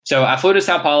So I flew to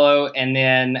Sao Paulo, and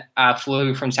then I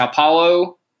flew from Sao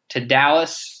Paulo to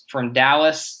Dallas, from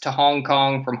Dallas to Hong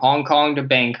Kong, from Hong Kong to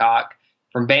Bangkok,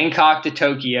 from Bangkok to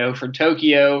Tokyo, from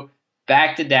Tokyo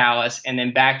back to Dallas, and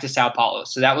then back to Sao Paulo.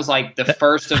 So that was like the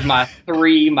first of my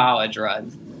 3 mileage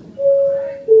runs.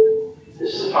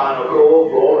 This is the final call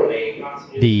for me.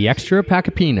 The Extra Pack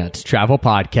of Peanuts Travel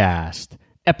Podcast,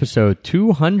 episode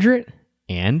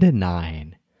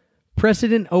 209.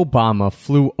 President Obama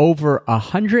flew over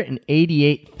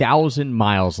 188,000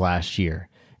 miles last year,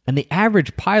 and the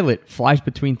average pilot flies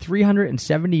between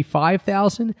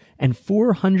 375,000 and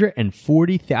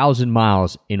 440,000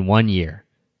 miles in 1 year.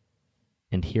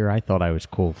 And here I thought I was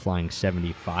cool flying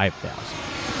 75,000.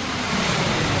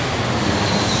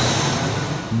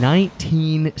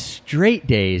 19 straight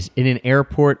days in an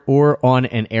airport or on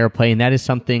an airplane. That is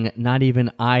something not even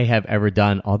I have ever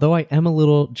done, although I am a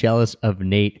little jealous of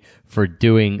Nate for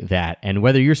doing that. And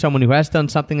whether you're someone who has done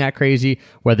something that crazy,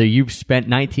 whether you've spent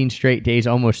 19 straight days,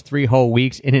 almost 3 whole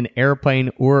weeks in an airplane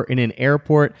or in an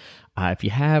airport, if you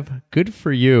have, good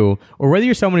for you. Or whether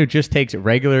you're someone who just takes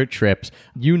regular trips,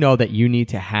 you know that you need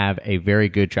to have a very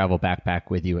good travel backpack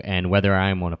with you. And whether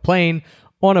I'm on a plane,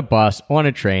 on a bus, on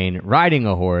a train, riding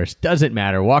a horse, doesn't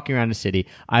matter, walking around the city,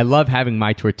 I love having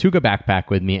my Tortuga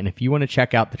backpack with me. And if you want to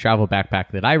check out the travel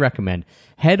backpack that I recommend,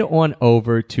 head on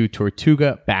over to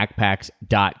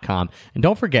tortugabackpacks.com. And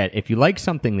don't forget, if you like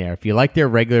something there, if you like their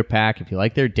regular pack, if you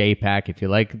like their day pack, if you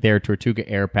like their Tortuga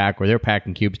Air Pack or their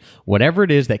packing cubes, whatever it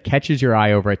is that catches your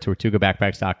eye over at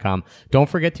tortugabackpacks.com, don't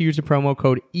forget to use the promo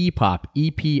code EPOP,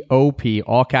 E-P-O-P,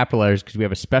 all capital letters, because we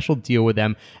have a special deal with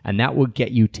them, and that will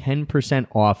get you 10%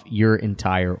 off your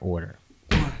entire order.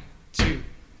 1, 2,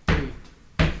 3.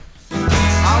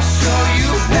 I'll show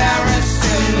you Paris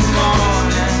in the morning.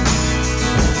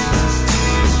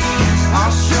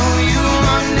 I'll show you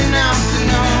London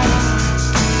afternoon.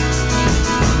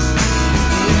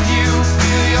 If you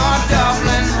feel your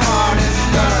Dublin heart is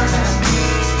burning,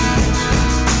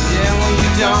 yeah, well,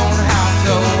 you don't have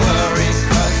to worry,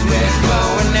 'cause we're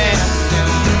going there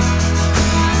soon.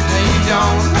 Yeah, you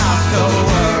don't have to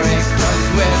worry, 'cause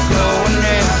we're going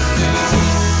there soon.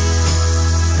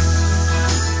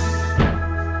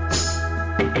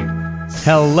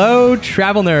 Hello,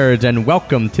 travel nerds, and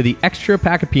welcome to the Extra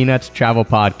Pack of Peanuts Travel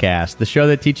Podcast, the show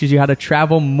that teaches you how to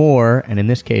travel more, and in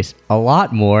this case, a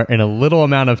lot more, in a little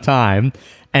amount of time,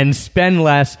 and spend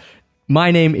less. My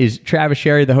name is Travis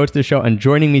Sherry, the host of the show, and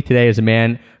joining me today is a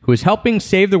man who is helping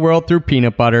save the world through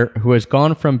peanut butter, who has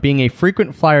gone from being a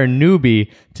frequent flyer newbie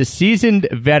to seasoned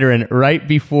veteran right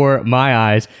before my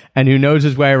eyes, and who knows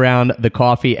his way around the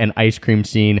coffee and ice cream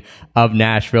scene of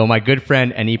Nashville. My good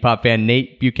friend and EPOP fan,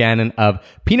 Nate Buchanan of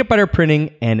Peanut Butter Printing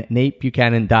and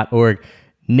natebuchanan.org.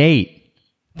 Nate,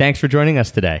 thanks for joining us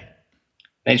today.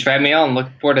 Thanks for having me on.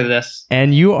 Looking forward to this.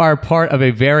 And you are part of a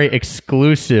very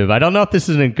exclusive, I don't know if this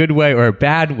is in a good way or a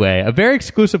bad way, a very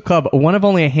exclusive club, one of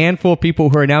only a handful of people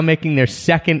who are now making their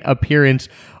second appearance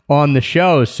on the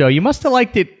show. So you must have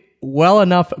liked it well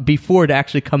enough before to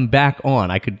actually come back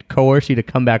on. I could coerce you to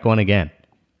come back on again.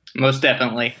 Most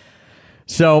definitely.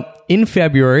 So in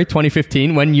February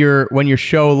 2015, when your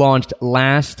show launched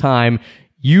last time,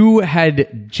 you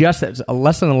had just,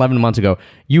 less than 11 months ago,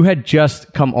 you had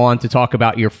just come on to talk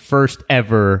about your first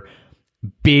ever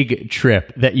big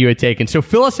trip that you had taken. So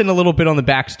fill us in a little bit on the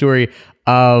backstory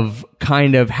of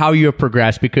kind of how you have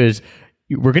progressed, because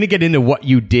we're going to get into what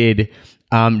you did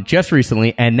just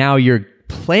recently, and now you're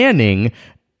planning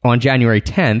on January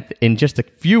 10th, in just a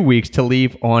few weeks, to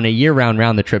leave on a year-round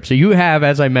round the trip. So you have,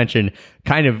 as I mentioned,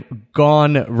 kind of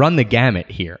run the gamut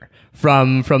here.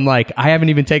 From like, I haven't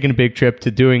even taken a big trip,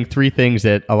 to doing 3 things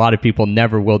that a lot of people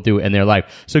never will do in their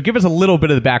life. So give us a little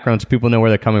bit of the background so people know where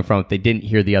they're coming from if they didn't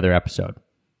hear the other episode.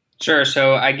 Sure.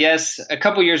 So I guess a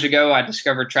couple years ago, I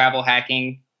discovered travel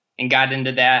hacking and got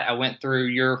into that. I went through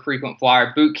your frequent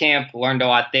flyer boot camp, learned a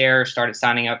lot there, started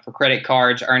signing up for credit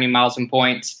cards, earning miles and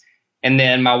points. And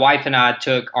then my wife and I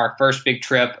took our first big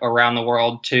trip around the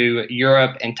world to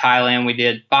Europe and Thailand. We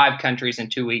did 5 countries in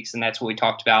 2 weeks, and that's what we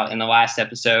talked about in the last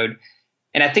episode.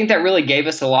 And I think that really gave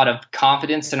us a lot of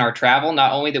confidence in our travel,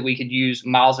 not only that we could use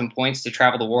miles and points to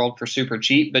travel the world for super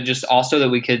cheap, but just also that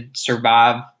we could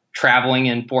survive traveling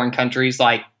in foreign countries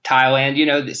like Thailand,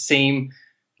 that seem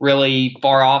really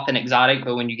far off and exotic,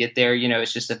 but when you get there,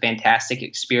 it's just a fantastic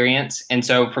experience. And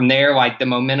so from there, like, the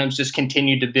momentum's just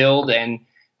continued to build, and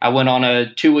I went on a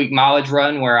 2-week mileage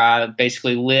run where I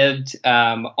basically lived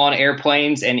on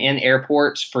airplanes and in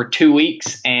airports for 2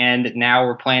 weeks. And now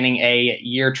we're planning a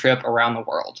year trip around the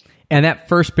world. And that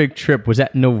first big trip, was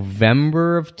that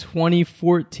November of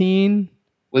 2014?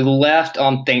 We left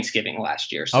on Thanksgiving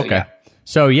last year. So okay. Yeah.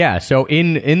 So yeah, so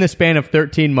in the span of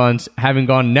 13 months, having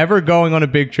never going on a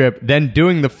big trip, then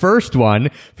doing the first one,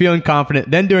 feeling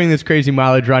confident, then doing this crazy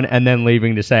mileage run, and then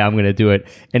leaving to say I'm going to do it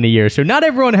in a year. So not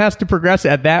everyone has to progress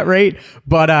at that rate,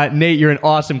 but Nate, you're an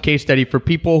awesome case study for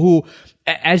people who,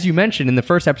 as you mentioned in the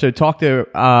first episode, talked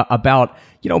about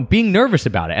being nervous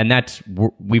about it,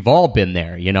 and we've all been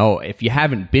there. If you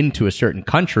haven't been to a certain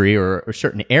country or a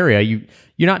certain area,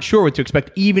 you're not sure what to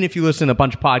expect. Even if you listen to a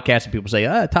bunch of podcasts and people say,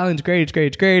 Thailand's great,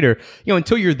 it's great, or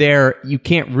until you're there, you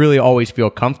can't really always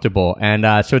feel comfortable.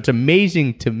 And so it's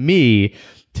amazing to me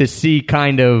to see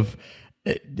kind of,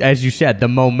 as you said, the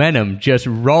momentum just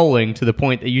rolling to the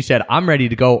point that you said, I'm ready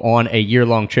to go on a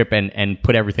year-long trip and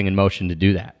put everything in motion to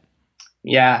do that.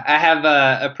 Yeah, I have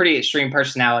a pretty extreme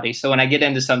personality. So when I get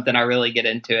into something, I really get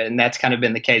into it. And that's kind of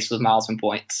been the case with Miles and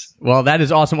Points. Well, that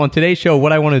is awesome. On today's show,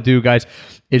 what I want to do, guys,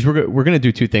 is we're going to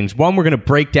do two things. One, we're going to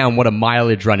break down what a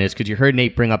mileage run is, because you heard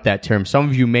Nate bring up that term. Some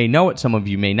of you may know it. Some of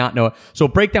you may not know it. So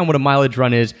break down what a mileage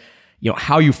run is,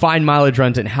 how you find mileage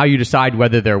runs and how you decide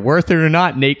whether they're worth it or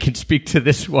not. Nate can speak to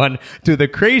this one to the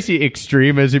crazy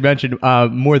extreme, as you mentioned,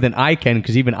 more than I can,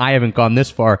 because even I haven't gone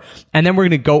this far. And then we're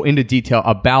going to go into detail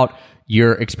about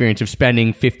your experience of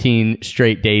spending 15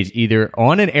 straight days either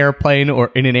on an airplane or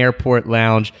in an airport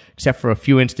lounge, except for a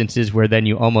few instances where then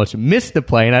you almost miss the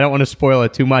plane. I don't want to spoil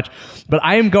it too much, but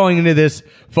I am going into this,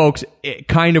 folks,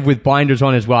 kind of with blinders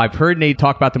on as well. I've heard Nate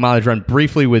talk about the mileage run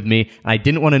briefly with me, and I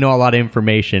didn't want to know a lot of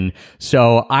information.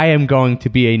 So I am going to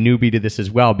be a newbie to this as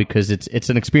well, because it's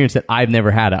an experience that I've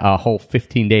never had, a whole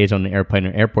 15 days on an airplane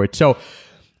or airport. So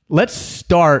let's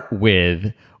start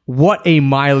with what a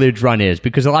mileage run is,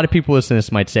 because a lot of people listening to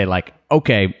this might say, like,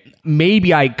 okay,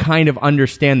 maybe I kind of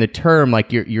understand the term,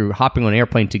 like you're hopping on an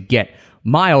airplane to get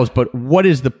miles, but what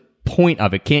is the point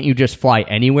of it? Can't you just fly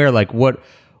anywhere? Like what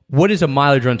is a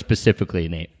mileage run specifically,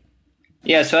 Nate?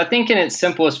 Yeah, so I think in its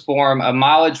simplest form, a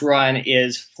mileage run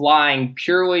is flying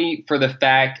purely for the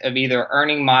fact of either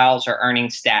earning miles or earning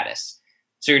status.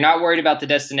 So you're not worried about the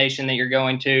destination that you're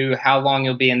going to, how long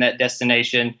you'll be in that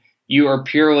destination. You are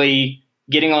purely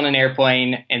getting on an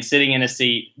airplane and sitting in a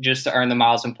seat just to earn the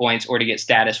miles and points or to get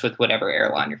status with whatever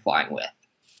airline you're flying with.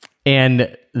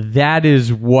 And that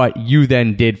is what you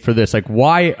then did for this. Like,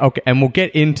 why? Okay, and we'll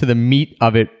get into the meat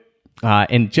of it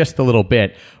in just a little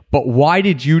bit. But why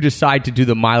did you decide to do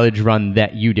the mileage run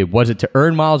that you did? Was it to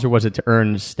earn miles or was it to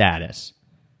earn status?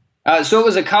 So it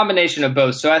was a combination of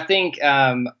both. So I think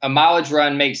a mileage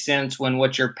run makes sense when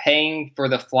what you're paying for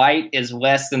the flight is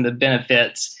less than the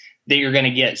benefits that you're going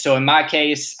to get. So in my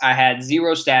case, I had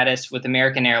 0 status with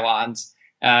American Airlines.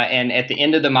 And at the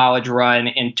end of the mileage run,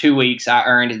 in 2 weeks, I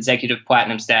earned executive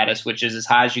platinum status, which is as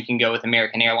high as you can go with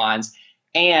American Airlines.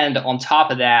 And on top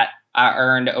of that, I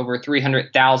earned over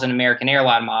 300,000 American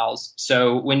airline miles.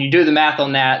 So when you do the math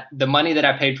on that, the money that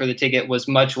I paid for the ticket was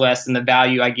much less than the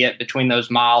value I get between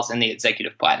those miles and the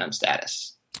executive platinum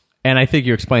status. And I think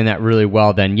you explained that really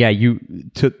well then. Yeah,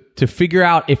 to figure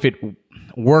out if it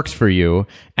works for you,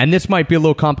 and this might be a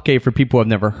little complicated for people who have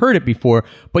never heard it before,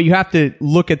 but you have to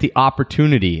look at the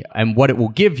opportunity and what it will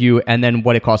give you and then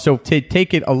what it costs. So to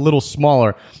take it a little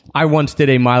smaller, I once did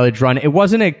a mileage run. It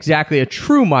wasn't exactly a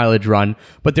true mileage run,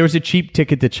 but there was a cheap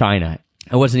ticket to China.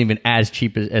 It wasn't even as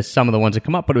cheap as some of the ones that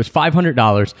come up, but it was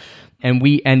 $500, and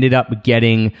we ended up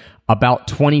getting about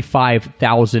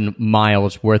 25,000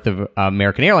 miles worth of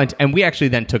American Airlines. And we actually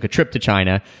then took a trip to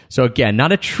China. So again,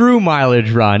 not a true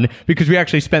mileage run because we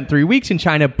actually spent 3 weeks in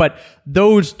China, but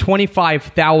those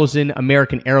 25,000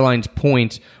 American Airlines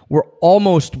points were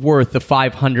almost worth the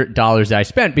 $500 that I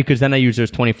spent, because then I used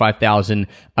those 25,000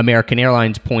 American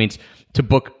Airlines points to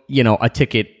book, a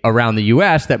ticket around the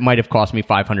U.S. that might have cost me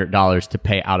 $500 to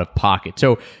pay out of pocket.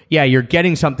 So yeah, you're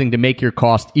getting something to make your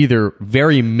cost either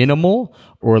very minimal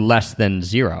or less than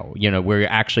zero, where you're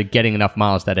actually getting enough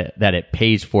miles that it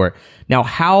pays for it. Now,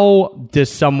 how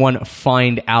does someone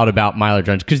find out about mileage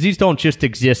runs? Because these don't just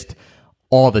exist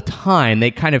all the time.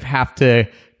 They kind of have to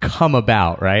come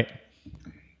about, right?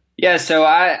 Yeah, so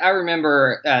I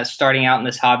remember starting out in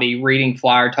this hobby, reading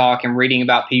Flyer Talk and reading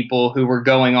about people who were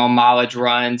going on mileage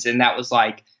runs. And that was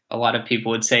like a lot of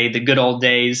people would say the good old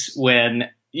days when,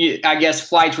 I guess,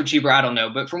 flights were cheaper. I don't know.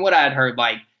 But from what I had heard,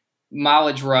 like,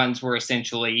 mileage runs were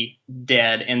essentially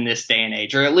dead in this day and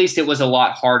age, or at least it was a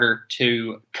lot harder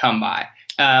to come by.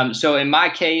 So in my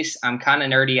case, I'm kind of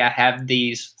nerdy. I have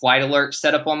these flight alerts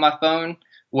set up on my phone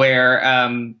where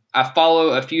I follow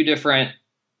a few different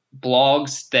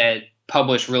blogs that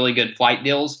publish really good flight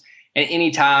deals. And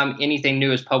anytime anything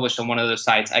new is published on one of those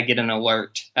sites, I get an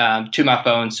alert to my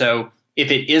phone. So if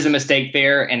it is a mistake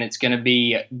fare and it's going to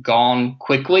be gone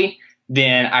quickly,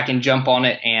 then I can jump on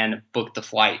it and book the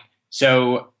flight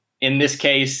So in this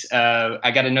case,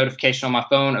 I got a notification on my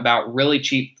phone about really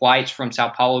cheap flights from Sao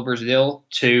Paulo, Brazil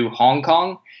to Hong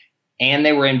Kong, and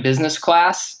they were in business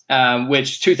class,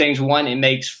 which two things. One, it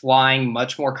makes flying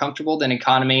much more comfortable than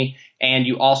economy, and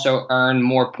you also earn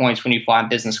more points when you fly in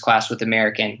business class with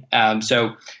American.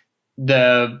 So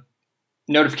the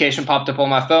notification popped up on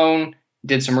my phone,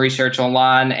 did some research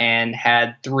online, and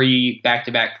had 3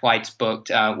 back-to-back flights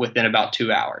booked within about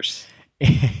 2 hours.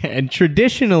 And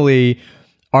traditionally,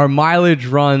 are mileage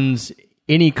runs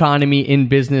in economy, in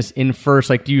business, in first?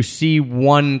 Like, do you see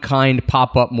one kind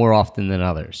pop up more often than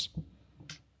others?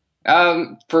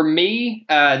 For me,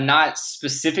 not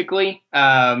specifically.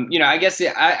 I guess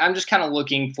I'm just kind of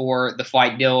looking for the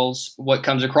flight deals, what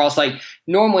comes across. Like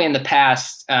normally in the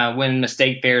past, when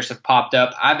mistake fares have popped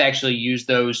up, I've actually used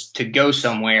those to go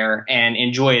somewhere and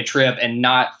enjoy a trip and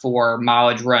not for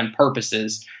mileage run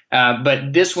purposes.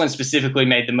 But this one specifically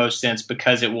made the most sense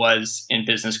because it was in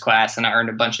business class and I earned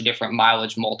a bunch of different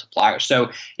mileage multipliers. So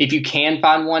if you can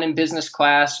find one in business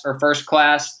class or first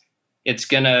class,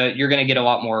 you're gonna get a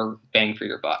lot more bang for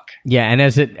your buck. Yeah, and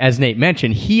as Nate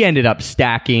mentioned, he ended up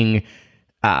stacking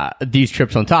these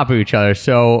trips on top of each other.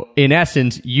 So in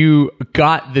essence, you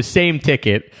got the same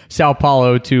ticket, Sao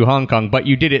Paulo to Hong Kong, but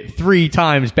you did it 3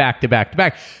 times back to back to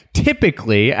back.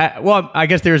 Typically, I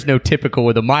guess there's no typical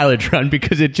with a mileage run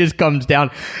because it just comes down.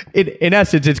 In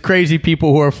essence, it's crazy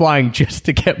people who are flying just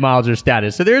to get miles or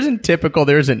status. So there isn't typical,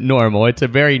 there isn't normal. It's a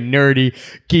very nerdy,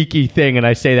 geeky thing, and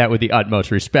I say that with the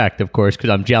utmost respect, of course, because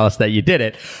I'm jealous that you did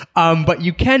it. But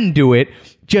you can do it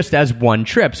just as one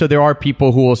trip. So there are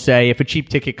people who will say if a cheap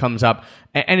ticket comes up,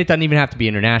 and it doesn't even have to be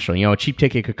international. A cheap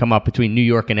ticket could come up between New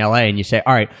York and LA, and you say,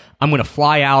 all right, I'm going to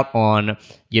fly out on,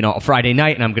 a Friday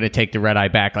night, and I'm going to take the red eye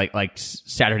back like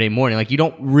Saturday morning. Like you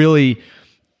don't really,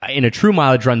 in a true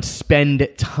mileage run, spend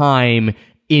time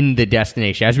in the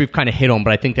destination, as we've kind of hit on,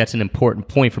 but I think that's an important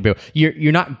point for people.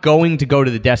 You're not going to go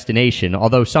to the destination,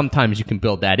 although sometimes you can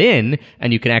build that in,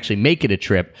 and you can actually make it a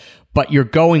trip. But you're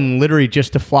going literally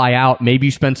just to fly out. Maybe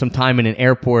you spend some time in an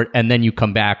airport and then you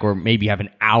come back, or maybe you have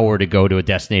an hour to go to a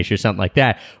destination or something like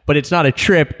that. But it's not a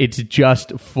trip. It's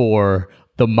just for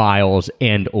the miles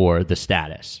and or the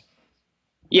status.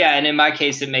 Yeah, and in my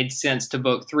case, it made sense to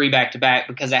book 3 back-to-back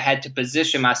because I had to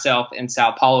position myself in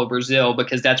Sao Paulo, Brazil,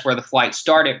 because that's where the flight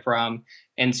started from.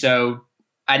 And so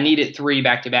I needed 3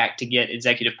 back-to-back to get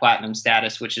executive platinum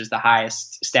status, which is the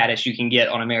highest status you can get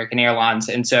on American Airlines.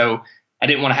 And so I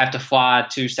didn't want to have to fly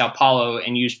to Sao Paulo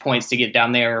and use points to get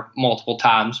down there multiple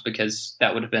times because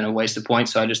that would have been a waste of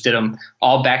points. So I just did them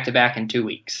all back-to-back in 2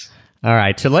 weeks. All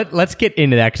right, so let's get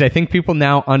into that because I think people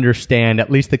now understand at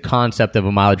least the concept of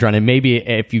a mileage run. And maybe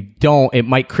if you don't, it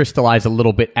might crystallize a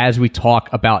little bit as we talk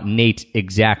about Nate's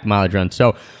exact mileage run.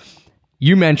 So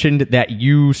you mentioned that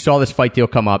you saw this flight deal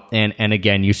come up, and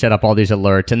again, you set up all these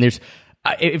alerts. And there's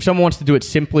if someone wants to do it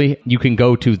simply, you can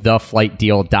go to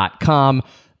theflightdeal.com.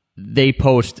 They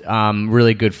post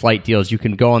really good flight deals. You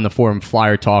can go on the forum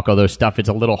Flyer Talk, although stuff it's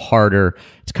a little harder.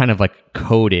 It's kind of like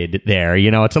coded there.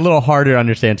 It's a little harder to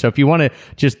understand. So if you want to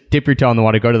just dip your toe in the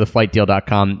water, go to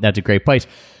theflightdeal.com. That's a great place.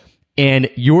 And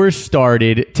yours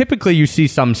started, typically you see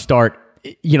some start,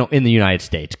 in the United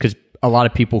States, because a lot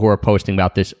of people who are posting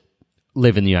about this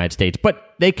live in the United States,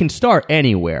 but they can start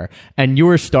anywhere. And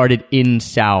yours started in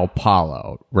Sao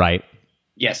Paulo, right?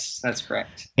 Yes, that's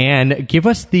correct. And give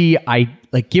us the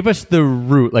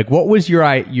route. Like, what was your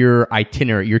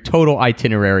itinerary, your total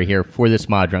itinerary here for this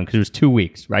mileage run? Because it was 2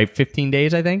 weeks, right? 15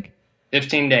 days, I think.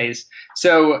 15 days.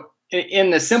 So, in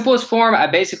the simplest form, I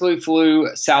basically flew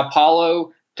Sao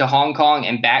Paulo to Hong Kong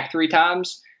and back 3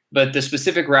 times. But the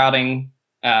specific routing,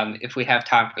 if we have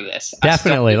time for this,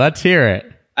 definitely, let's hear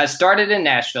it. I started in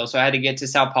Nashville, so I had to get to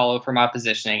Sao Paulo for my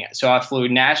positioning. So I flew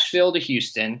Nashville to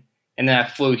Houston. And then I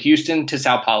flew Houston to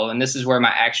Sao Paulo, and this is where my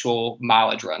actual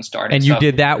mileage run started. And you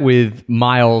did that with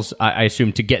miles, I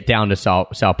assume, to get down to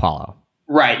Sao Paulo.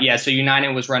 Right, yeah. So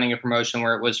United was running a promotion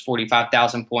where it was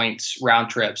 45,000 points round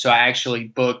trip. So I actually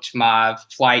booked my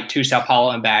flight to Sao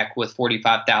Paulo and back with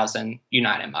 45,000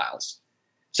 United miles.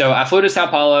 So I flew to Sao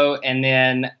Paulo, and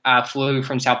then I flew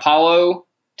from Sao Paulo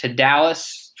to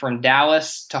Dallas, from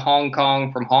Dallas to Hong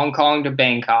Kong, from Hong Kong to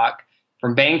Bangkok,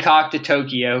 from Bangkok to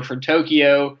Tokyo, from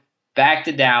Tokyo back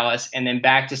to Dallas, and then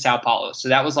back to Sao Paulo. So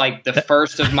that was like the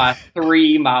first of my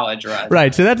 3 mileage runs.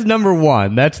 Right. So that's number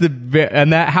 1.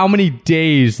 And how many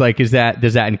days does that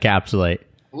encapsulate? It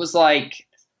was like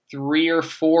 3 or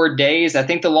 4 days. I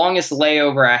think the longest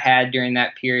layover I had during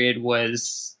that period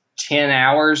was 10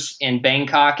 hours in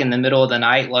Bangkok in the middle of the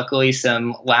night. Luckily,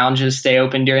 some lounges stay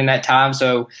open during that time.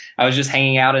 So I was just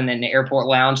hanging out in an airport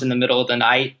lounge in the middle of the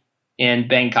night in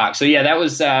Bangkok. So yeah, that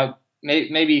was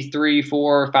maybe 3,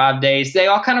 4, 5 days. They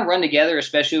all kind of run together,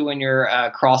 especially when you're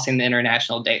crossing the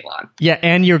international date line. Yeah,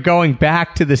 and you're going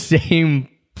back to the same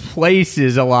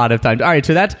places a lot of times. All right,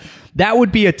 so that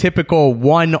would be a typical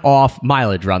one-off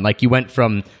mileage run. Like you went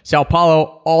from Sao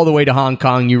Paulo all the way to Hong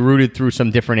Kong. You routed through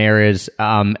some different areas,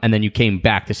 and then you came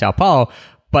back to Sao Paulo.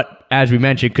 But as we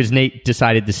mentioned, because Nate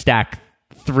decided to stack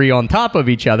 3 on top of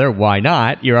each other, why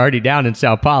not? You're already down in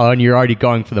Sao Paulo, and you're already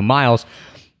going for the miles.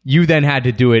 You then had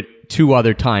to do it 2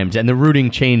 other times, and the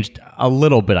routing changed a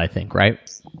little bit, I think, right?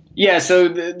 Yeah, so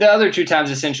the other 2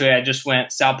 times, essentially, I just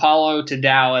went Sao Paulo to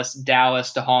Dallas,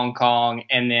 Dallas to Hong Kong,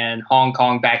 and then Hong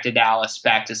Kong back to Dallas,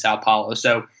 back to Sao Paulo.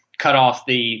 So cut off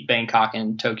the Bangkok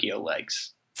and Tokyo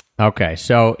legs. Okay,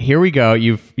 so here we go.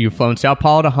 You've flown Sao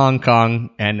Paulo to Hong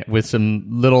Kong, and with some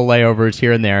little layovers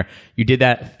here and there. You did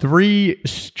that 3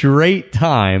 straight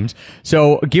times.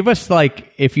 So give us,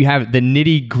 like, if you have the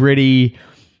nitty-gritty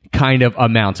kind of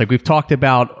amounts. Like we've talked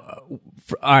about.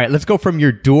 All right, let's go from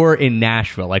your door in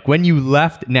Nashville. Like when you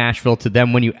left Nashville to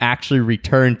then when you actually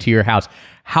returned to your house,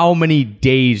 how many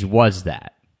days was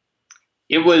that?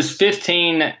 It was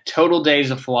 15 total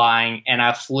days of flying, and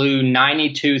I flew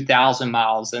 92,000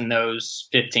 miles in those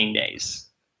 15 days.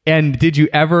 And did you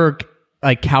ever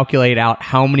like calculate out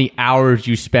how many hours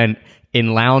you spent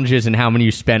in lounges and how many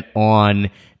you spent on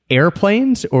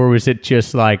airplanes? Or was it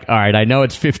just like, all right, I know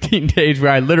it's 15 days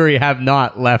where I literally have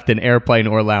not left an airplane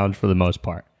or lounge for the most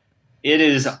part? It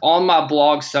is on my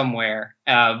blog somewhere,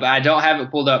 but I don't have it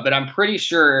pulled up, but I'm pretty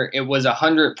sure it was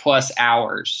 100 plus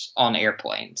hours on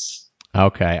airplanes.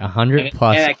 Okay, 100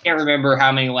 plus. And I can't remember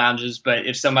how many lounges, but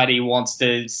if somebody wants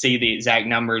to see the exact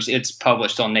numbers, it's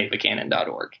published on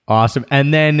natebuchanan.org. Awesome.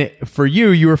 And then for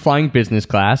you were flying business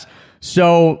class.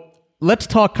 So let's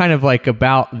talk kind of like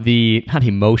about the, not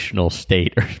emotional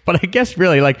state, but I guess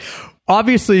really like,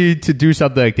 obviously to do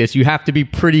something like this, you have to be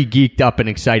pretty geeked up and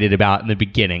excited about in the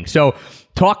beginning. So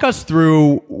talk us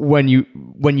through when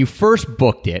you first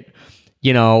booked it,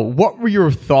 you know, what were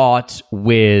your thoughts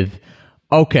with,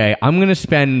 okay, I'm going to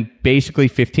spend basically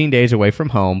 15 days away from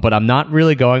home, but I'm not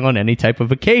really going on any type of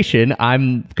vacation.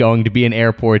 I'm going to be in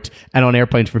airports and on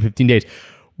airplanes for 15 days.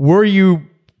 Were you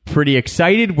pretty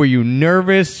excited? Were you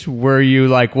nervous? Were you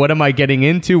like, what am I getting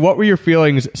into? What were your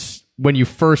feelings when you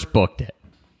first booked it?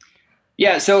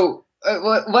 Yeah, so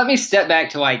let me step back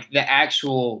to like the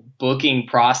actual booking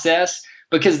process,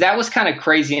 because that was kind of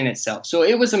crazy in itself. So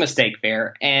it was a mistake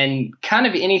fare, and kind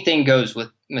of anything goes with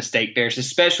mistake fares,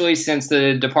 especially since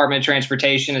the Department of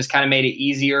Transportation has kind of made it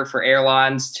easier for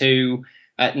airlines to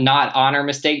not honor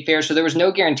mistake fares. So there was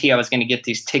no guarantee I was going to get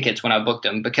these tickets when I booked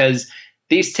them, because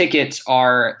these tickets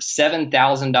are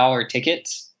 $7,000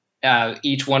 tickets.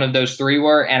 Each one of those 3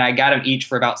 were, and I got them each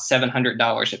for about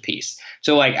 $700 a piece.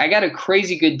 So like I got a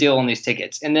crazy good deal on these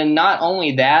tickets. And then not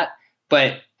only that,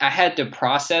 but I had to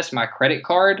process my credit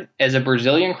card as a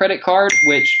Brazilian credit card,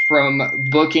 which from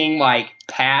booking like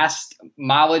past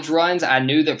mileage runs, I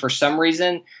knew that for some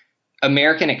reason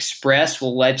American Express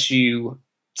will let you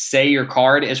say your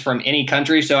card is from any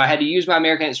country. So I had to use my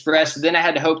American Express. Then I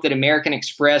had to hope that American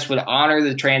Express would honor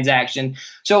the transaction.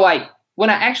 So like when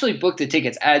I actually booked the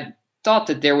tickets, I thought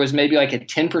that there was maybe like a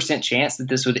 10% chance that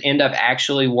this would end up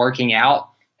actually working out.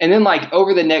 And then like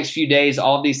over the next few days,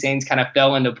 all of these things kind of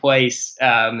fell into place.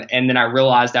 And then I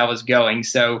realized I was going.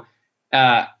 So,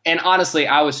 and honestly,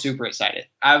 I was super excited.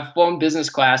 I've flown business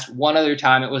class one other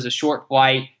time. It was a short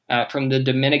flight from the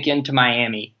Dominican to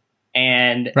Miami.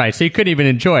 And right, so you couldn't even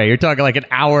enjoy it. You're talking like an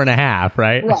hour and a half,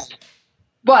 right? Right.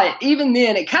 But even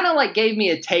then, it kind of like gave me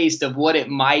a taste of what it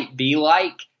might be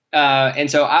like. And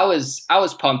so I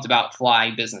was pumped about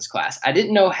flying business class. I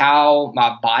didn't know how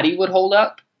my body would hold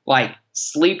up, like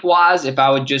sleep-wise, if I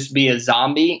would just be a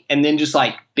zombie. And then just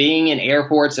like being in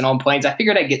airports and on planes, I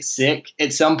figured I'd get sick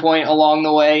at some point along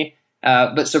the way.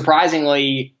 But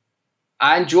surprisingly,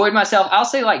 I enjoyed myself. I'll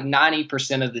say like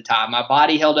 90% of the time. My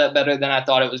body held up better than I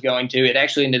thought it was going to. It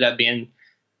actually ended up being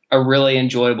a really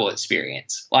enjoyable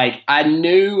experience. Like I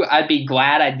knew I'd be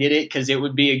glad I did it because it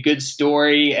would be a good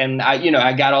story. And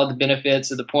I got all the benefits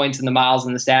of the points and the miles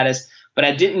and the status, but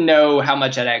I didn't know how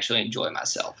much I'd actually enjoy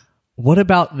myself. What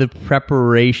about the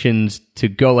preparations to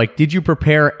go? Like, did you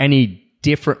prepare any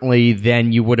differently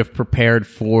than you would have prepared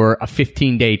for a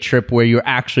 15-day trip where you're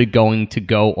actually going to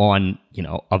go on,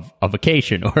 a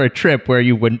vacation or a trip where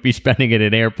you wouldn't be spending it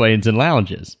in airplanes and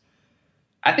lounges?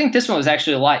 I think this one was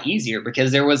actually a lot easier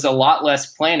because there was a lot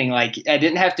less planning. Like I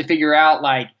didn't have to figure out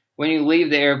like when you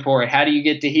leave the airport, how do you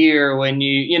get to here? When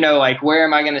like where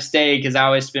am I going to stay? Because I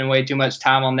always spend way too much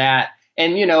time on that.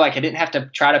 And like I didn't have to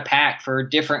try to pack for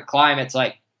different climates.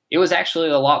 Like it was actually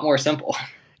a lot more simple.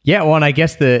 Yeah, well, and I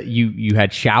guess you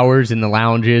had showers in the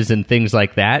lounges and things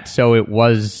like that, so it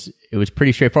was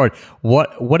pretty straightforward.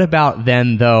 What about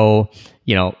then though?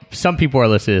 You know, some people are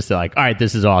listening to this, they're like, all right,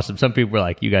 this is awesome. Some people are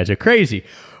like, you guys are crazy.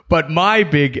 But my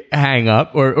big hang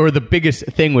up or the biggest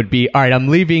thing would be, all right, I'm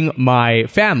leaving my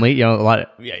family, you know,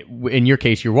 in your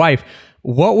case, your wife.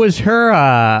 What was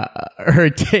her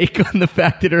take on the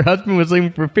fact that her husband was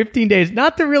leaving for 15 days,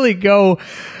 not to really go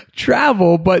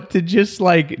travel, but to just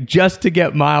to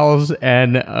get miles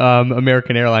and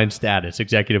American Airlines status,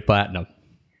 executive platinum?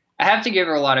 I have to give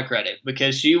her a lot of credit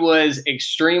because she was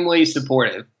extremely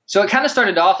supportive. So it kind of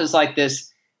started off as like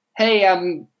this, hey,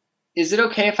 is it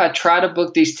okay if I try to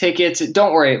book these tickets?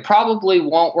 Don't worry, it probably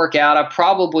won't work out. I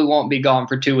probably won't be gone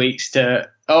for 2 weeks to,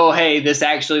 oh, hey, this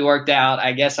actually worked out.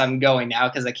 I guess I'm going now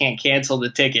because I can't cancel the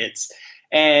tickets.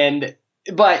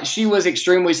 But she was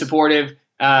extremely supportive.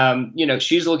 You know,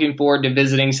 she's looking forward to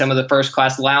visiting some of the first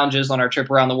class lounges on our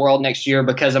trip around the world next year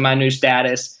because of my new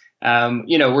status.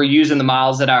 You know, we're using the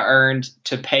miles that I earned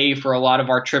to pay for a lot of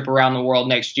our trip around the world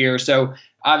next year. So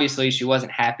obviously she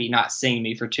wasn't happy not seeing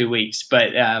me for 2 weeks, but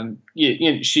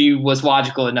you know, she was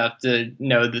logical enough to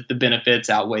know that the benefits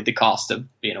outweighed the cost of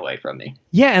being away from me.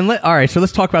 Yeah, and all right, so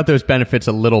let's talk about those benefits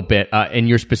a little bit in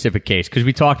your specific case, because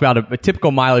we talked about a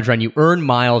typical mileage run. You earn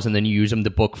miles and then you use them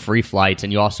to book free flights,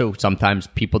 and you also sometimes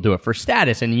people do it for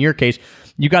status. And in your case,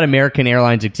 you got American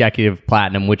Airlines Executive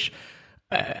Platinum, which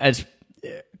as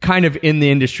kind of in the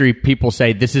industry, people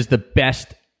say this is the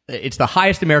best. It's the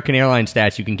highest American Airlines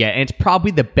stats you can get, and it's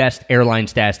probably the best airline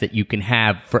stats that you can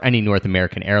have for any North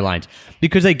American Airlines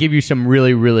because they give you some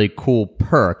really, really cool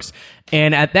perks.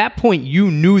 And at that point, you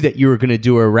knew that you were going to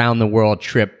do a around the world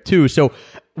trip too. So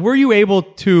were you able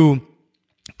to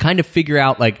kind of figure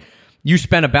out, like, you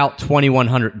spent about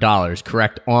 $2,100,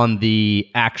 correct, on the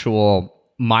actual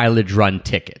mileage run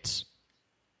tickets?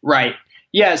 Right.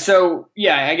 Yeah. So,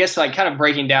 yeah, I guess like kind of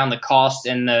breaking down the cost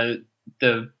and the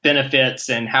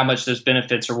benefits and how much those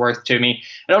benefits are worth to me.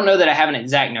 I don't know that I have an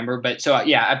exact number, but so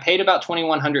yeah, I paid about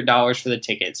 $2,100 for the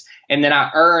tickets, and then I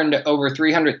earned over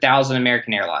 300,000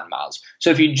 American Airline miles.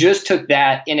 So if you just took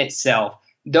that in itself,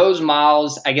 those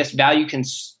miles, I guess valued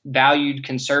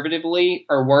conservatively,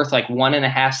 are worth like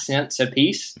 1.5 cents a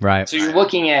piece. Right. So you're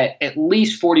looking at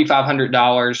least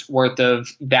 $4,500 worth of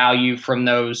value from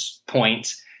those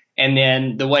points. And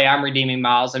then the way I'm redeeming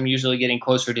miles, I'm usually getting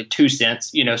closer to 2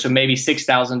 cents, you know, so maybe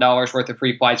 $6,000 worth of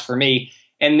free flights for me.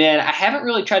 And then I haven't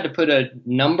really tried to put a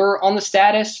number on the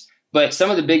status, but some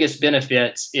of the biggest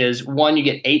benefits is, one, you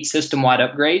get 8 system-wide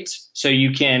upgrades. So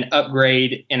you can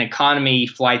upgrade an economy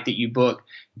flight that you book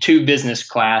to business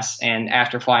class. And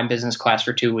after flying business class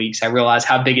for 2 weeks, I realized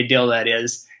how big a deal that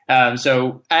is.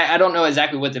 So I don't know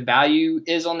exactly what the value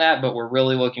is on that, but we're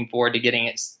really looking forward to getting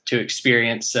it to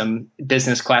experience some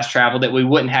business class travel that we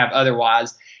wouldn't have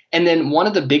otherwise. And then one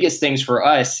of the biggest things for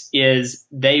us is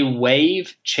they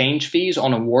waive change fees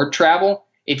on award travel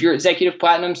if you're executive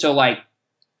platinum. So like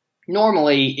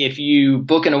normally if you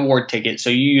book an award ticket, so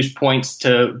you use points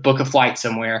to book a flight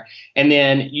somewhere, and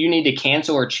then you need to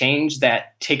cancel or change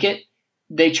that ticket,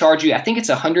 they charge you, I think it's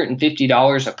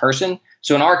 $150 a person.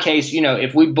 So in our case, you know,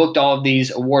 if we booked all of these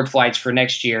award flights for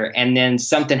next year and then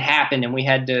something happened and we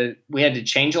had to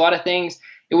change a lot of things,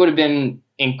 it would have been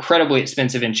incredibly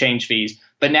expensive in change fees.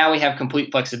 But now we have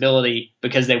complete flexibility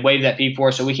because they waive that fee for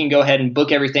us, so we can go ahead and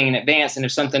book everything in advance. And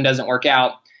if something doesn't work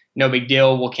out, no big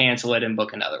deal. We'll cancel it and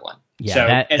book another one. Yeah,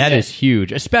 so that is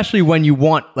huge, especially when you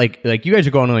want like you guys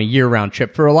are going on a year-round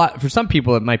trip. For some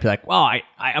people, it might be like, well,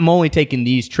 I'm only taking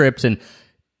these trips and,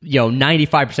 you know,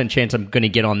 95% chance I'm going to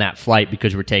get on that flight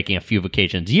because we're taking a few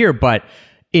vacations a year. But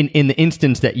in the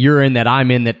instance that you're in, that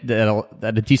I'm in, that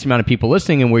a decent amount of people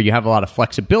listening, and where you have a lot of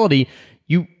flexibility,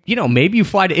 you know, maybe you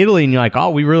fly to Italy and you're like, oh,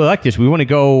 we really like this. We want to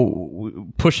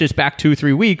go push this back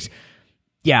 2-3 weeks.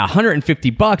 Yeah,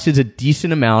 $150 is a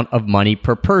decent amount of money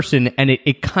per person, and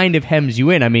it kind of hems you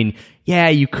in. I mean, yeah,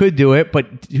 you could do it, but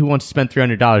who wants to spend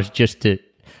 $300 just to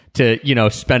you know,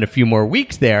 spend a few more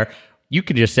weeks there? You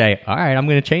could just say, all right, I'm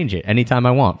going to change it anytime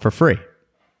I want for free.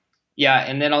 Yeah,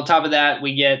 and then on top of that,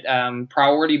 we get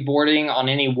priority boarding on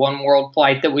any One World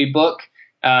flight that we book.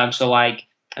 So like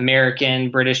American,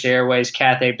 British Airways,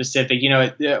 Cathay Pacific. You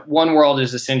know, One World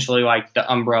is essentially like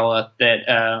the umbrella that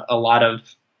a lot of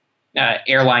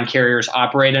airline carriers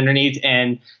operate underneath.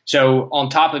 And so on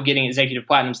top of getting executive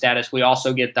platinum status, we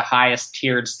also get the highest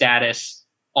tiered status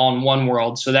on One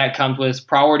World. So that comes with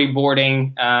priority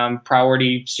boarding,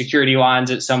 priority security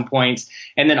lines at some points,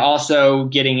 and then also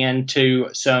getting into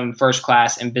some first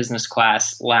class and business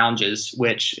class lounges,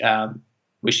 which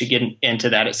we should get into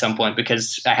that at some point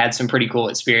because I had some pretty cool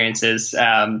experiences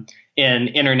in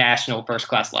international first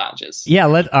class lounges. Yeah.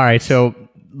 All right. So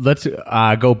let's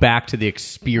go back to the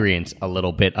experience a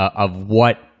little bit of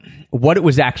what it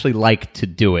was actually like to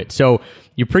do it. So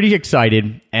you're pretty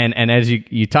excited, and as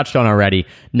you touched on already,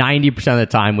 90% of the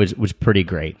time was pretty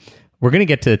great. We're going to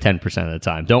get to the 10% of the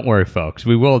time. Don't worry, folks.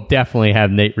 We will definitely have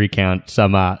Nate recount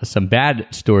some bad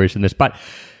stories from this. But,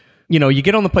 you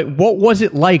get on the plane. What was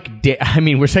it like?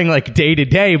 We're saying like day to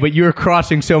day, but you were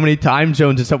crossing so many time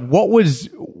zones and stuff. What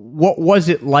was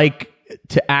it like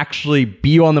to actually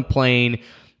be on the plane?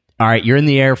 All right, you're in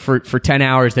the air for 10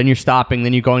 hours, then you're stopping,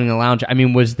 then you're going in the lounge.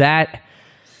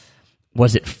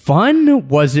 Was it fun?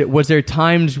 Was there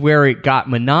times where it got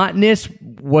monotonous?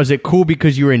 Was it cool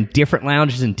because you were in different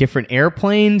lounges and different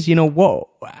airplanes?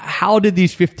 How did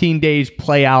these 15 days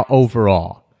play out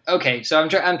overall? Okay, so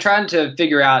I'm trying to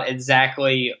figure out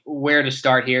exactly where to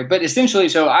start here. But essentially,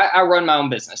 so I run my own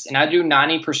business, and I do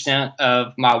 90%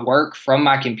 of my work from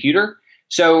my computer.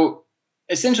 So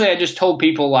essentially, I just told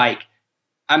people, like,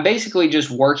 I'm basically just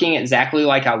working exactly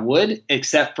like I would,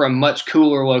 except from much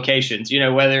cooler locations,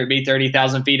 whether it be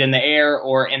 30,000 feet in the air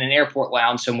or in an airport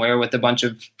lounge somewhere with a bunch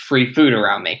of free food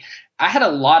around me. I had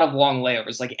a lot of long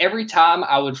layovers. Like every time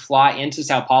I would fly into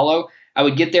Sao Paulo, I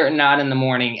would get there at 9 in the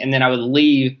morning and then I would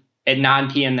leave at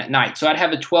 9 p.m. that night. So I'd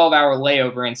have a 12-hour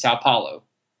layover in Sao Paulo.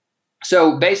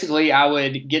 So basically I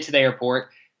would get to the airport.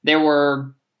 There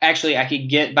were actually, I could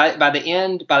get by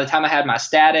the time I had my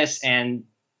status and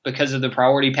because of the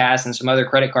priority pass and some other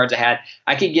credit cards I had,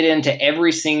 I could get into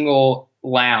every single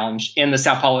lounge in the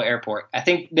Sao Paulo airport. I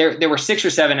think there were 6 or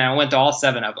 7, and I went to all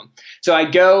 7 of them. So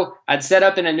I'd set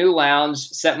up in a new lounge,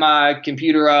 set my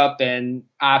computer up and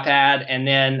iPad, and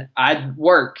then I'd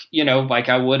work, like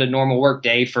I would a normal work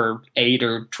day for 8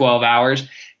 or 12 hours.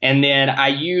 And then I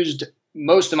used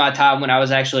most of my time when I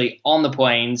was actually on the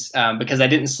planes because I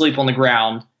didn't sleep on the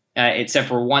ground. Except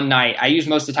for one night. I used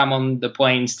most of the time on the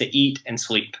planes to eat and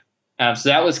sleep. So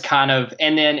that was kind of,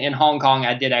 and then in Hong Kong,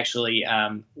 I did actually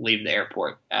leave the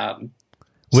airport.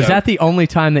 Was that the only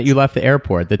time that you left the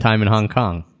airport, the time in Hong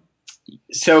Kong?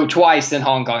 So twice in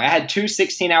Hong Kong. I had 2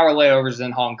 16-hour layovers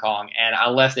in Hong Kong, and I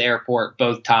left the airport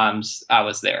both times I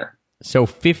was there. So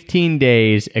 15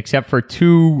 days, except for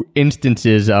 2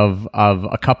 instances of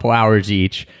a couple hours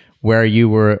each where you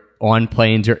were on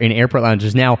planes or in airport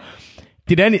lounges. Now,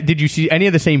 Did you see any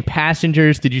of the same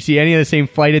passengers? Did you see any of the same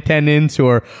flight attendants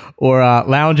or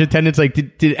lounge attendants? Like,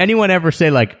 did anyone ever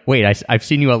say, like, wait, I've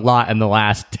seen you a lot in the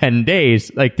last 10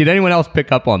 days? Like, did anyone else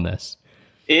pick up on this?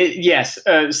 Yes,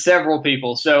 several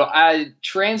people. So I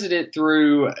transited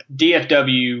through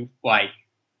DFW, like,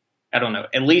 I don't know,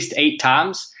 at least 8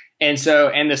 times. And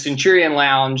the Centurion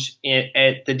Lounge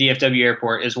at the DFW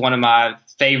airport is one of my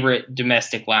favorite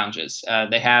domestic lounges.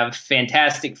 They have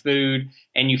fantastic food,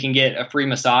 and you can get a free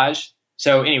massage.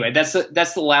 So anyway, that's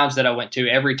the lounge that I went to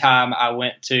every time I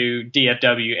went to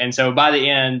DFW. And so by the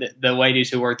end, the ladies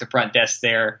who worked the front desk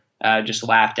there just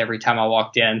laughed every time I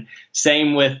walked in.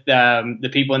 Same with the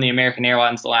people in the American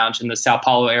Airlines lounge in the Sao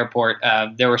Paulo airport.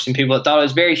 There were some people that thought it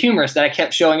was very humorous that I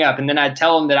kept showing up. And then I'd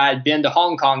tell them that I had been to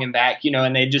Hong Kong and back,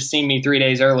 and they'd just seen me 3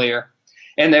 days earlier.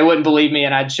 And they wouldn't believe me,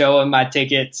 and I'd show them my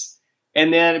tickets.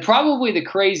 And then probably the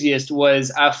craziest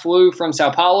was I flew from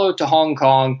Sao Paulo to Hong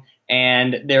Kong,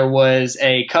 and there was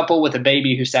a couple with a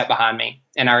baby who sat behind me.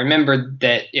 And I remembered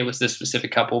that it was this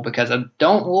specific couple because I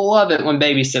don't love it when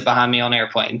babies sit behind me on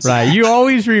airplanes. Right. You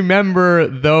always remember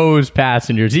those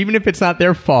passengers, even if it's not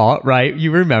their fault, right?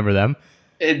 You remember them.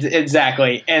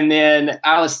 Exactly. And then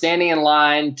I was standing in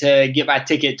line to get my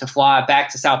ticket to fly back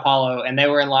to Sao Paulo, and they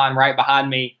were in line right behind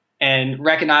me and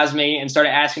recognized me and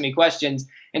started asking me questions.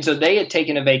 And so they had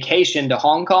taken a vacation to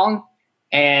Hong Kong.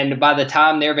 And by the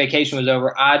time their vacation was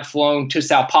over, I'd flown to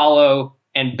Sao Paulo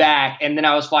and back. And then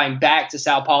I was flying back to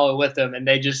Sao Paulo with them. And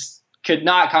they just could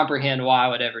not comprehend why I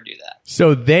would ever do that.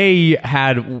 So they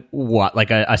had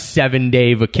like a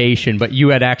 7-day vacation, but you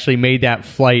had actually made that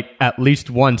flight at least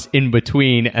once in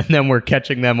between, and then we're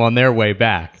catching them on their way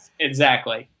back.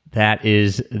 Exactly. That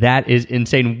is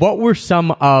insane. What were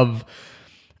some of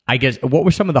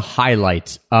the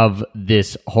highlights of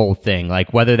this whole thing?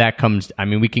 Like, whether that comes,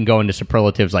 we can go into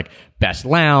superlatives like best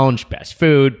lounge, best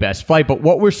food, best flight, but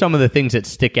what were some of the things that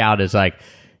stick out as like,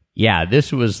 yeah,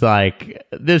 this was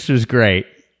great?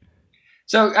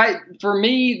 So for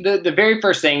me, the very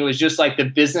first thing was just like the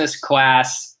business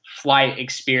class flight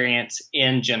experience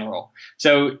in general.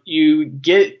 So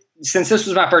since this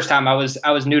was my first time, I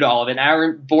was new to all of it. And I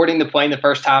remember boarding the plane the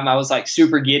first time, I was like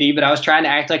super giddy, but I was trying to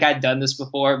act like I'd done this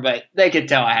before, but they could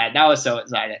tell I hadn't. I was so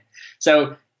excited.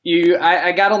 So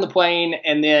I got on the plane,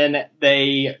 and then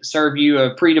they serve you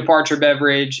a pre-departure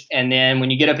beverage, and then when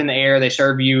you get up in the air, they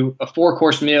serve you a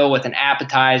 4-course meal with an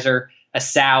appetizer, a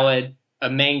salad, a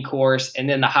main course, and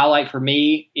then the highlight for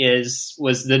me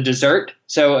was the dessert.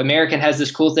 So American has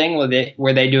this cool thing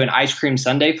where they do an ice cream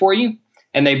sundae for you,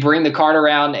 and they bring the cart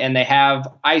around and they have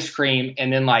ice cream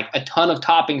and then like a ton of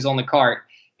toppings on the cart,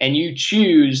 and you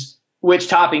choose which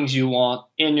toppings you want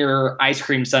in your ice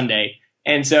cream sundae.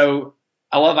 And so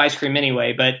I love ice cream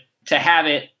anyway, but to have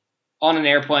it on an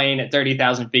airplane at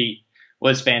 30,000 feet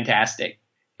was fantastic.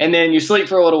 And then you sleep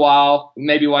for a little while,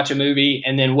 maybe watch a movie,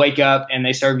 and then wake up and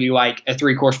they serve you like a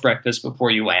 3-course breakfast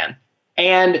before you land.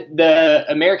 And the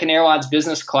American Airlines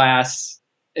business class,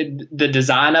 the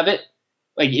design of it,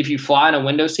 like if you fly in a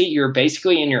window seat, you're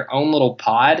basically in your own little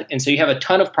pod. And so you have a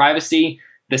ton of privacy.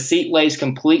 The seat lays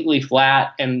completely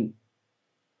flat. And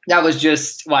that was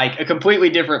just like a completely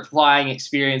different flying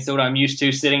experience than what I'm used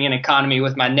to, sitting in economy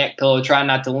with my neck pillow, trying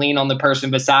not to lean on the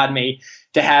person beside me,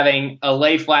 to having a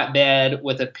lay flat bed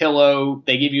with a pillow.